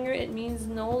ring finger, it means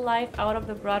no life out of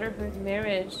the Brotherhood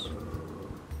marriage.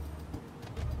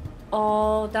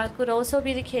 Oh, that could also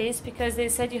be the case because they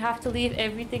said you have to leave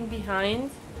everything behind.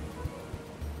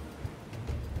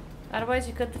 Otherwise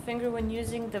you cut the finger when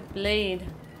using the blade.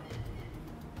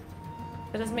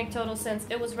 That does make total sense.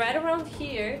 It was right around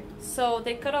here, so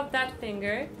they cut off that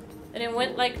finger, and it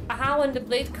went like how when the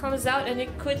blade comes out, and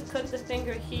it could cut the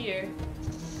finger here.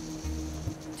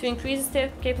 To increase the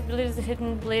capabilities of the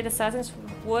hidden blade, assassins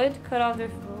would cut off their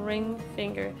ring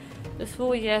finger. This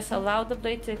will, yes, allow the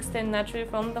blade to extend naturally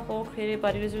from the hole created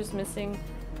by the user's missing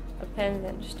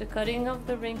appendage. The cutting of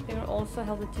the ring finger also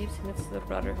held a deep significance to the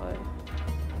Brotherhood.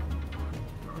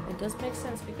 It does make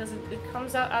sense because it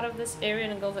comes out of this area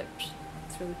and it goes like.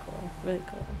 It's really cool. Really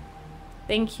cool.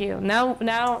 Thank you. Now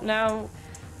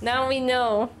we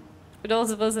know. For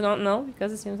those of us who don't know,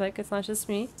 because it seems like it's not just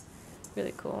me.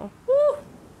 Really cool. Woo!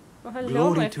 Well, hello,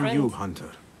 Glory my to friend. you,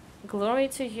 hunter. Glory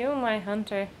to you, my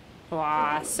hunter.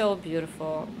 Wow, so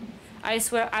beautiful. I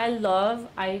swear,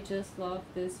 I just love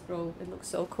this robe. It looks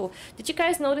so cool. Did you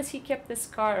guys notice he kept this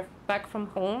scarf back from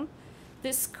home?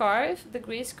 This scarf, the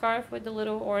gray scarf with the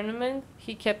little ornament,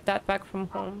 he kept that back from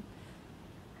home.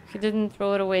 He didn't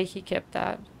throw it away, he kept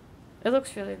that. It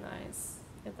looks really nice.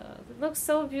 It does. It looks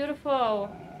so beautiful.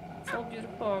 So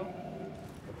beautiful.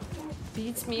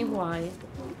 Beats me why.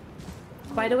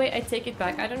 By the way, I take it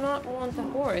back. I do not want a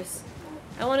horse.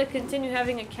 I want to continue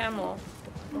having a camel.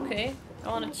 Okay? I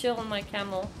want to chill on my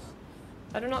camel.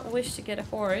 I do not wish to get a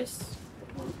horse.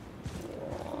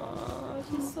 Aww,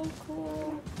 she's so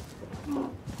cool.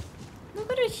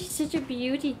 Look at her, she's such a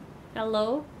beauty.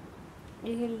 Hello?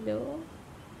 Hello?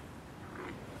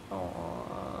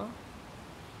 Aww.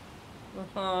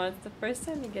 Oh, it's the first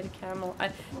time you get a camel.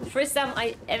 The first time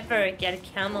I ever get a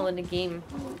camel in a game.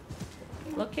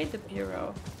 Locate the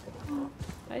bureau.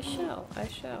 I shall.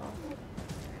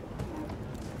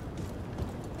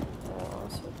 Oh,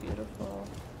 so beautiful.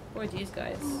 Who are these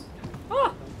guys?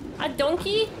 Oh! A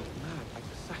donkey?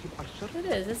 It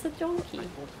is, it's a donkey.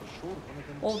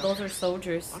 Oh, those are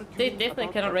soldiers. They definitely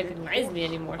cannot recognize me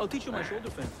anymore. I'll teach you my shoulder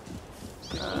fence.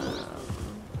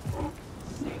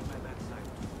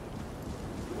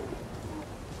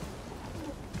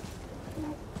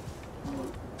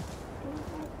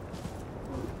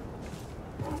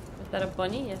 Is that a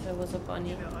bunny? Yes, it was a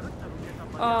bunny.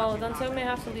 Oh, don't tell me I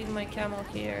have to leave my camel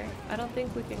here. I don't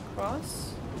think we can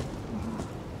cross.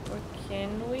 Or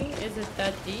can we? Is it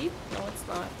that deep? No, it's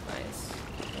not. Nice.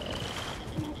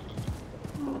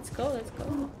 Let's go, let's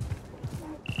go.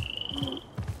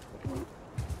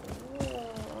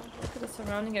 Oh, look at the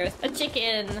surrounding areas. A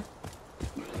chicken!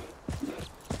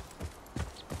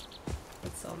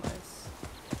 That's so nice.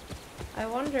 I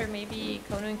wonder, maybe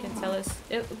Conan can tell us.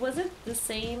 Was it the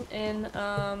same in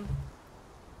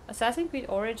Assassin's Creed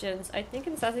Origins? I think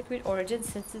in Assassin's Creed Origins,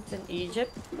 since it's in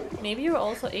Egypt, maybe you're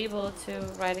also able to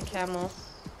ride a camel.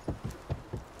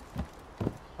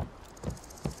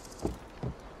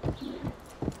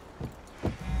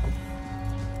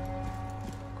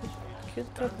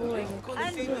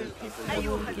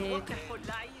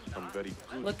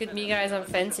 Look at me, guys, I'm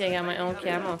fancy, I got my own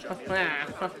camel.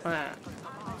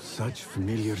 Such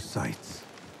familiar sights.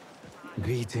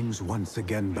 Greetings once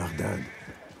again, Baghdad.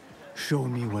 Show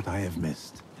me what I have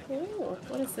missed. Ooh,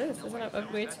 what is this? Is it an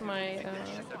upgrade to my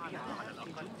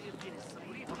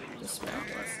dismount?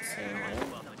 That's the same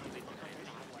one.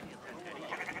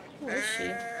 Who is she?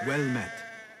 Well met.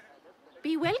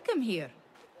 Be welcome here.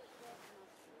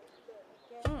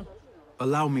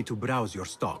 Allow me to browse your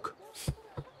stock.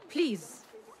 Please,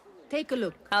 take a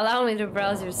look. Allow me to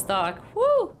browse your stock.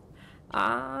 Woo!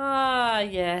 Ah,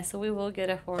 yeah, so we will get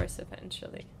a horse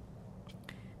eventually.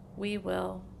 We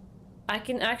will. I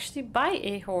can actually buy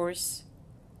a horse.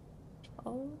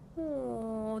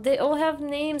 Oh, they all have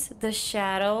names. The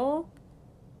Shadow.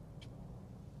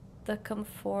 The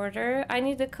Comforter. I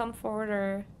need the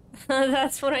Comforter.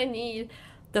 That's what I need.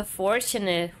 The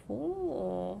Fortunate.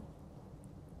 Ooh.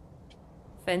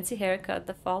 Fancy haircut.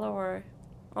 The Follower.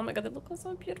 Oh my god, they look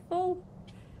so beautiful.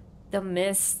 The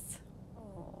Mist.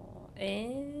 Oh,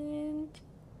 and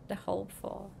the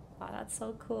Hopeful. Wow, that's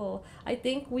so cool. I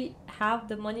think we have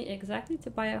the money exactly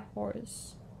to buy a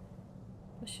horse.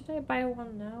 But should I buy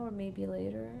one now or maybe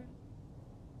later?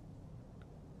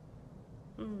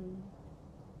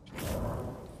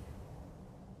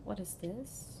 What is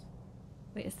this?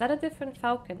 Wait, is that a different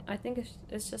falcon? I think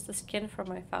it's just a skin for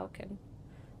my falcon.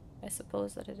 I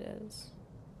suppose that it is.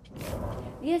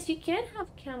 Yes, you can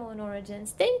have camel in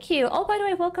Origins. Thank you. Oh, by the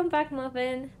way, welcome back,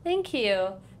 Muffin. Thank you.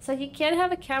 So you can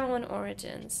have a camel in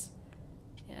Origins.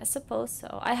 Yeah, I suppose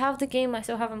so. I have the game. I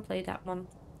still haven't played that one.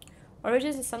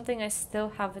 Origins is something I still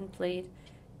haven't played.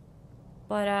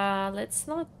 But let's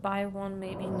not buy one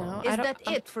maybe now. Is that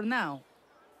it for now?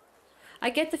 I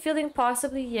get the feeling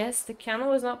possibly yes. The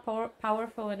camel is not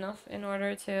powerful enough in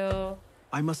order to...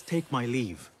 I must take my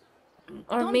leave.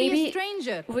 Or Don't maybe be a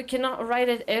stranger. We cannot ride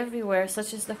it everywhere,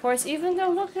 such as the horse. Even though,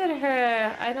 look at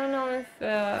her. I don't know if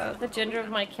the gender of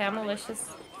my camel, let's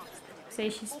just say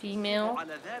she's female.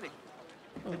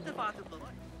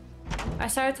 I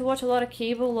started to watch a lot of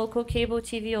cable, local cable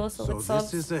TV also. So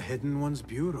this is a hidden one's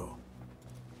bureau.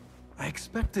 I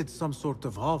expected some sort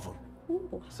of hovel.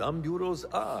 Ooh. Some bureaus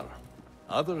are.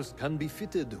 Others can be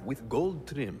fitted with gold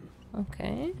trim.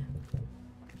 Okay.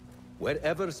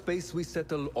 Wherever space we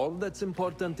settle, all that's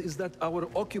important is that our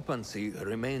occupancy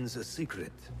remains a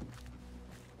secret.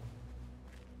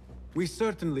 We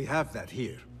certainly have that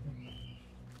here.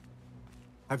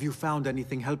 Have you found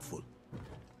anything helpful?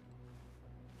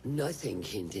 Nothing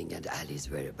hinting at Ali's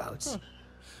whereabouts.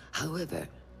 However,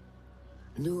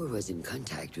 Noor was in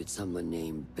contact with someone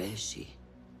named Beshi.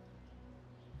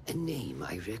 A name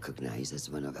I recognize as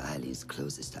one of Ali's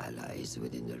closest allies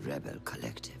within the rebel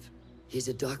collective. He's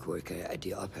a dock worker at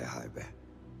the Upper Harbor.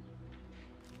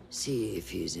 See if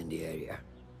he's in the area.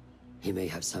 He may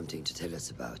have something to tell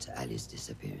us about Ali's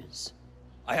disappearance.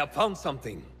 I have found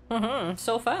something.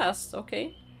 So fast,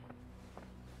 okay.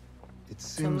 It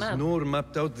seems Noor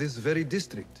mapped out this very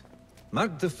district.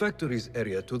 Marked the factories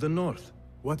area to the north.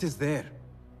 What is there?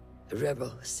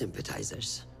 Rebel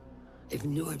sympathizers. If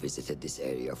Noor visited this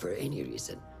area for any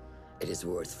reason, it is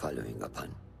worth following up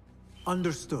on.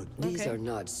 Understood. These are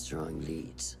not strong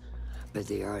leads, but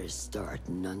they are a start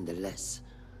nonetheless.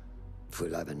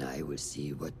 Fulab and I will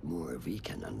see what more we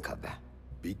can uncover.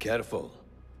 Be careful.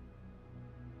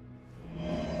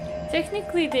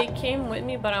 Technically, they came with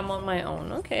me, but I'm on my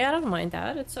own. Okay, I don't mind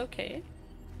that. It's okay.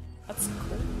 That's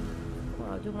cool.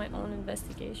 Well, I'll do my own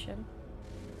investigation.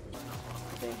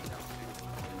 Okay.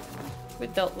 We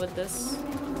dealt with this.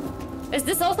 Is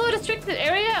this also a restricted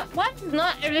area? What is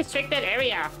not a restricted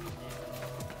area?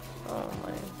 Oh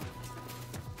my.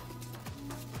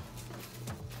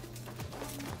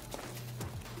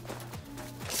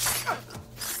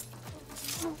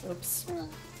 Oops.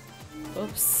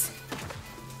 Oops.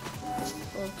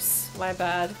 Oops. My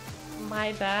bad.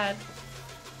 My bad.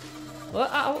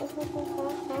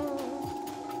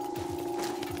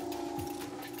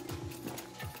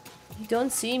 You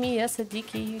don't see me, yes,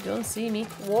 Sadiki. You don't see me.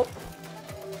 Whoop.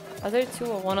 Are there two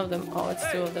or one of them? Oh, it's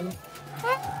two of them.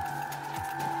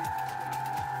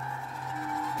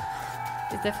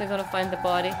 He's definitely gonna find the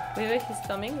body. Wait, wait, he's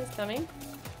coming, he's coming.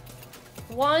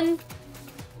 One.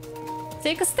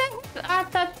 Take a step. Ah,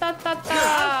 ta, ta, ta,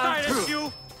 ta.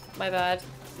 My bad.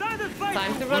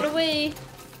 Time to run away.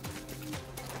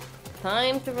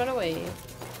 Time to run away.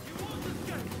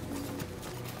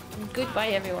 Goodbye,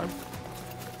 everyone.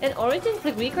 In Origins,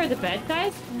 the Greek are the bad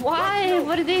guys? Why?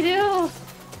 What did they do?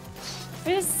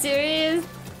 Are you serious?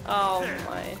 Oh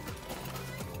my.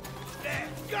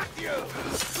 Got you!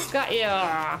 Got you!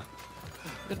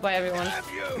 Goodbye, everyone.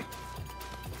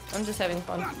 I'm just having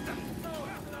fun.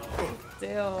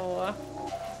 Still.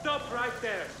 Stop right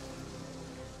there!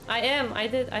 I am. I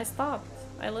did. I stopped.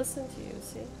 I listened to you,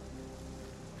 see?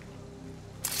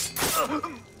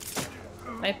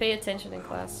 I pay attention in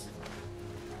class.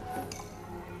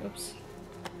 Oops.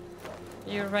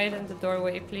 You're right in the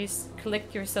doorway. Please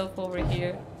click yourself over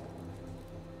here.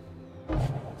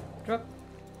 Drop.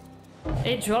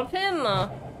 Hey, drop him!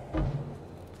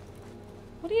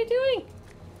 What are you doing?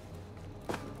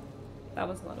 That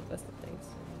was not the best of things.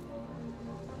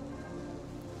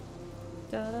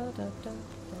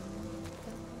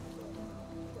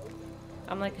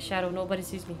 I'm like a shadow. Nobody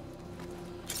sees me.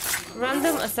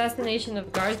 Random assassination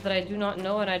of guards that I do not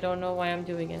know, and I don't know why I'm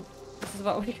doing it. This is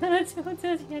what we're gonna do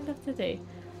until the end of today.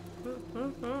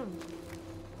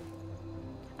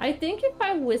 I think if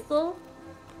I whistle,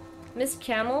 Miss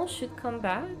Camel should come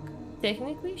back.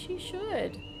 Technically, she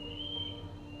should.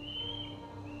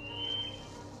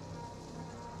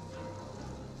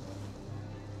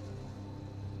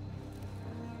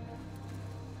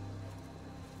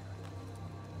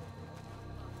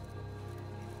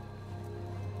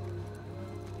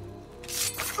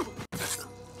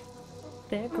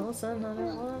 There goes another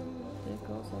one. There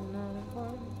goes another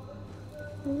one.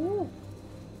 Ooh.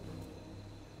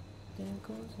 There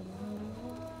goes another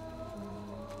one.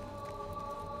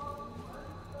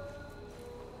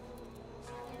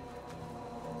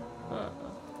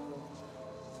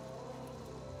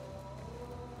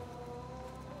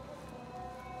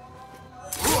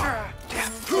 Okay.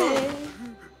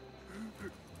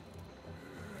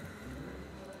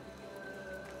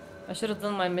 I should have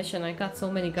done my mission. I got so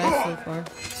many guys so far.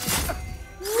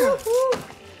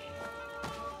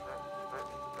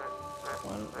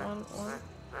 One.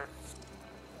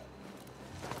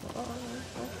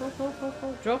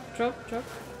 Drop.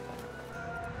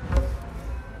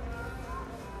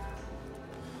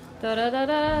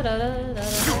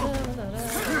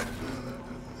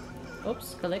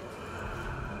 Oops, collect.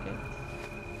 Okay.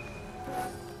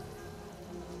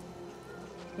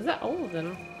 Is that all of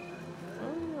them?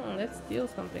 Oh, let's steal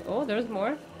something. Oh, there's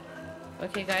more.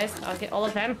 Okay, guys, I'll get all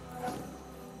of them.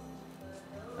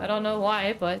 I don't know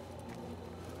why, but...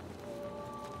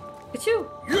 It's you!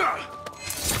 Okay.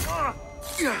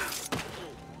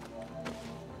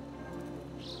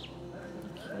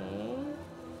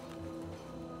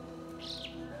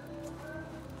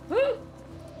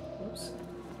 Oops.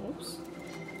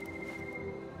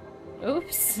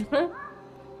 Oops.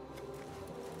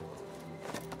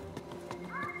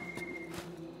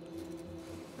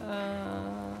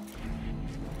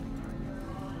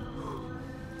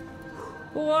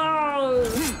 Wow!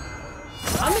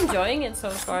 I'm enjoying it so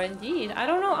far, indeed. I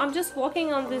don't know, I'm just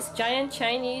walking on this giant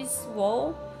Chinese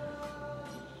wall.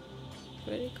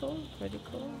 Pretty cool.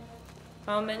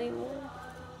 How many more?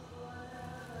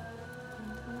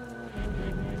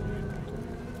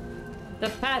 The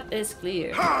path is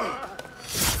clear.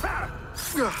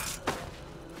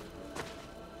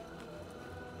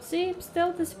 See,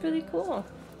 stealth is pretty cool.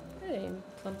 Hey,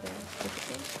 something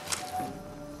difficult.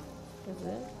 Is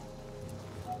it?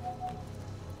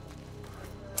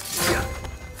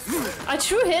 A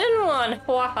true hidden one!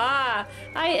 Waha!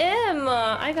 I am!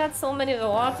 I got so many.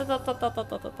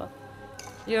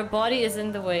 Your body is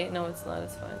in the way. No, it's not.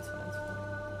 It's fine.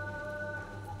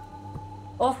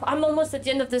 Oh, I'm almost at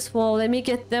the end of this wall. Let me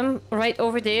get them right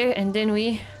over there, and then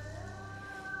we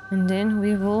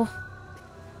will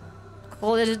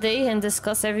call it a day and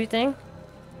discuss everything.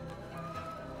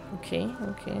 Okay.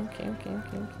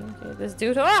 This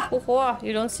dude. Ah!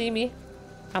 You don't see me.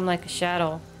 I'm like a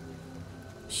shadow.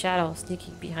 Shadow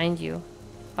sneaking behind you.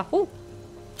 Ahoo!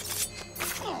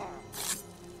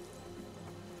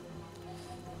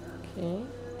 Okay.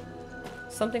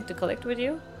 Something to collect with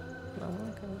you? No,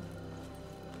 okay.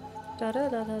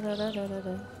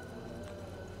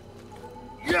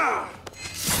 Yeah!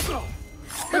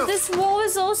 But this wall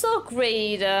is also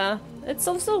great. It's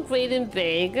also great and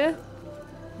big.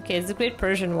 Okay, it's a great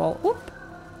Persian wall. Oop!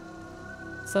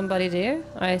 Somebody there?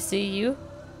 I see you.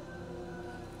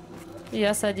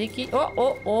 Yeah, Sadiki.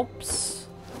 Oops.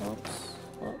 Oh.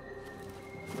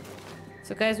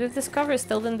 So guys, we've discovered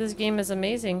stealth in this game is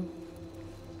amazing.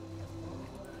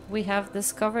 We have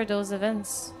discovered those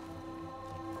events.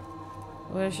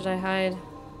 Where should I hide?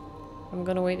 I'm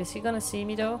gonna wait. Is he gonna see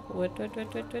me though? Wait.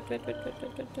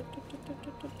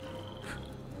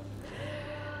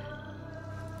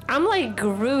 I'm like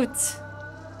Groot.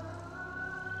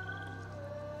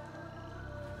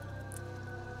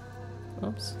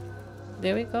 Oops.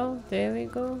 There we go.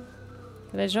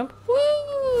 Can I jump? Woo!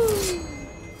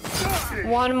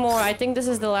 One more. I think this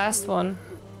is the last one.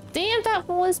 Damn, that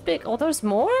hole is big. Oh, there's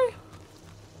more?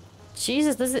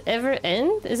 Jesus, does it ever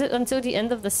end? Is it until the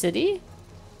end of the city?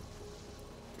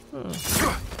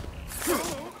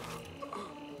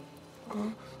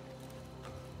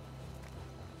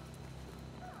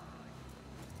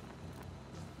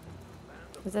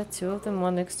 Is that two of them,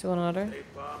 one next to another?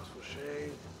 Palms for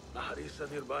shade, Naharisa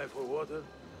nearby for water.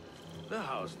 The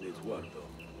house needs work though.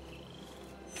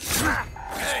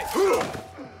 Hey!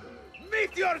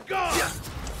 Meet your god!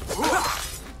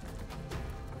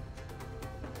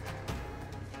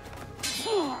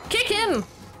 Kick him!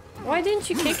 Why didn't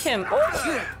you kick him?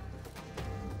 Oh.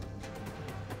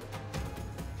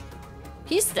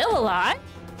 He's still alive?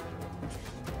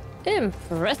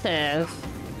 Impressive.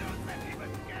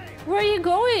 Where are you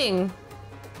going?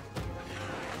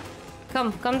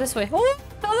 Come this way. Oh,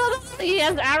 no. He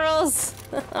has arrows.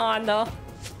 Oh no.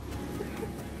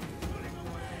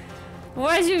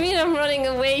 What do you mean I'm running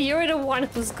away? You're the one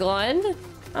who's gone.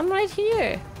 I'm right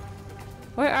here.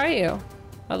 Where are you?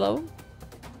 Hello?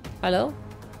 Hello?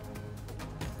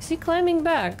 Is he climbing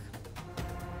back?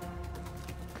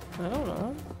 I don't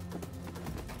know.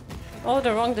 Oh,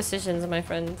 the wrong decisions, my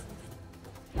friend.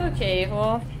 Okay,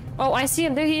 well... Oh, I see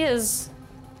him. There he is.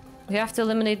 We have to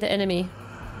eliminate the enemy.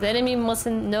 The enemy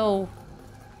mustn't know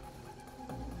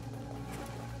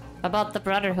about the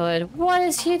Brotherhood. What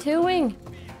is he doing?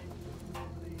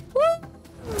 Woo!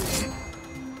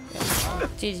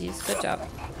 GG's. Good job.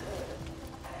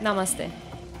 Namaste.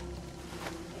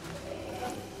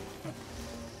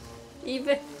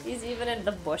 He's even in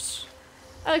the bush.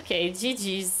 Okay,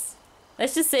 GG's.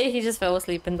 Let's just say he just fell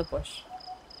asleep in the bush.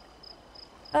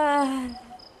 That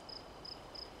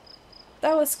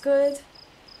was good.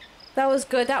 That was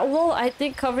good. That wall, I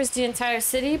think, covers the entire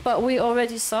city, but we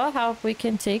already saw how we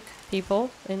can take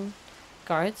people in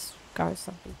guards. Guards,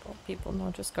 not people. People,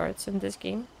 not just guards in this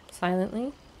game.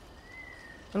 Silently.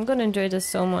 I'm gonna enjoy this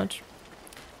so much.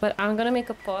 But I'm gonna make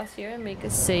a pause here and make a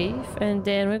save, and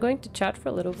then we're going to chat for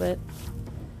a little bit.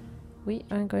 We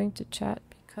are going to chat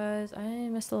because I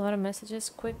missed a lot of messages.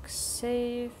 Quick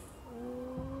save.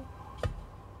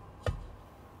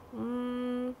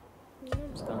 I'm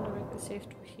just gonna direct the save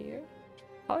to here.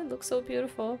 Oh, it looks so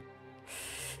beautiful.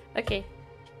 Okay.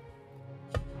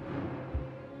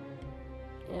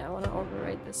 Yeah, I want to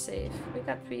overwrite the save. We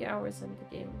got 3 hours in the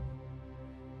game.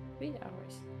 3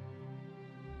 hours.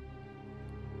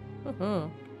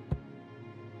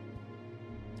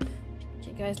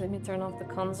 Okay, guys, let me turn off the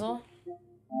console.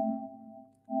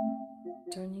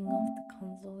 Turning off the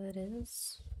console it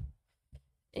is.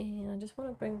 And I just want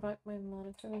to bring back my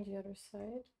monitor on the other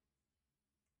side.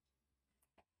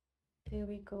 There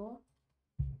we go.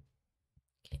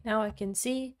 Okay, now I can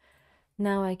see.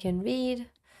 Now I can read.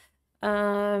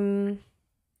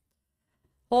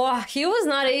 Oh, he was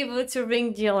not able to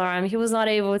ring the alarm. He was not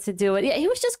able to do it. Yeah, he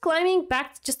was just climbing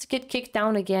back just to get kicked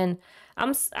down again.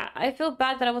 I feel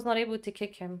bad that I was not able to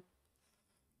kick him.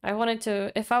 I wanted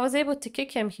to. If I was able to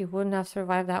kick him, he wouldn't have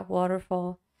survived that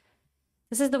waterfall.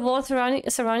 This is the wall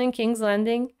surrounding King's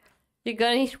Landing. You're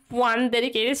gonna need one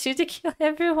dedicated suit to kill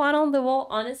everyone on the wall.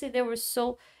 Honestly, they were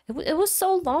so... It was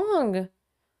so long.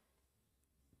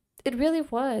 It really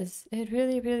was. It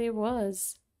really, really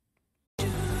was.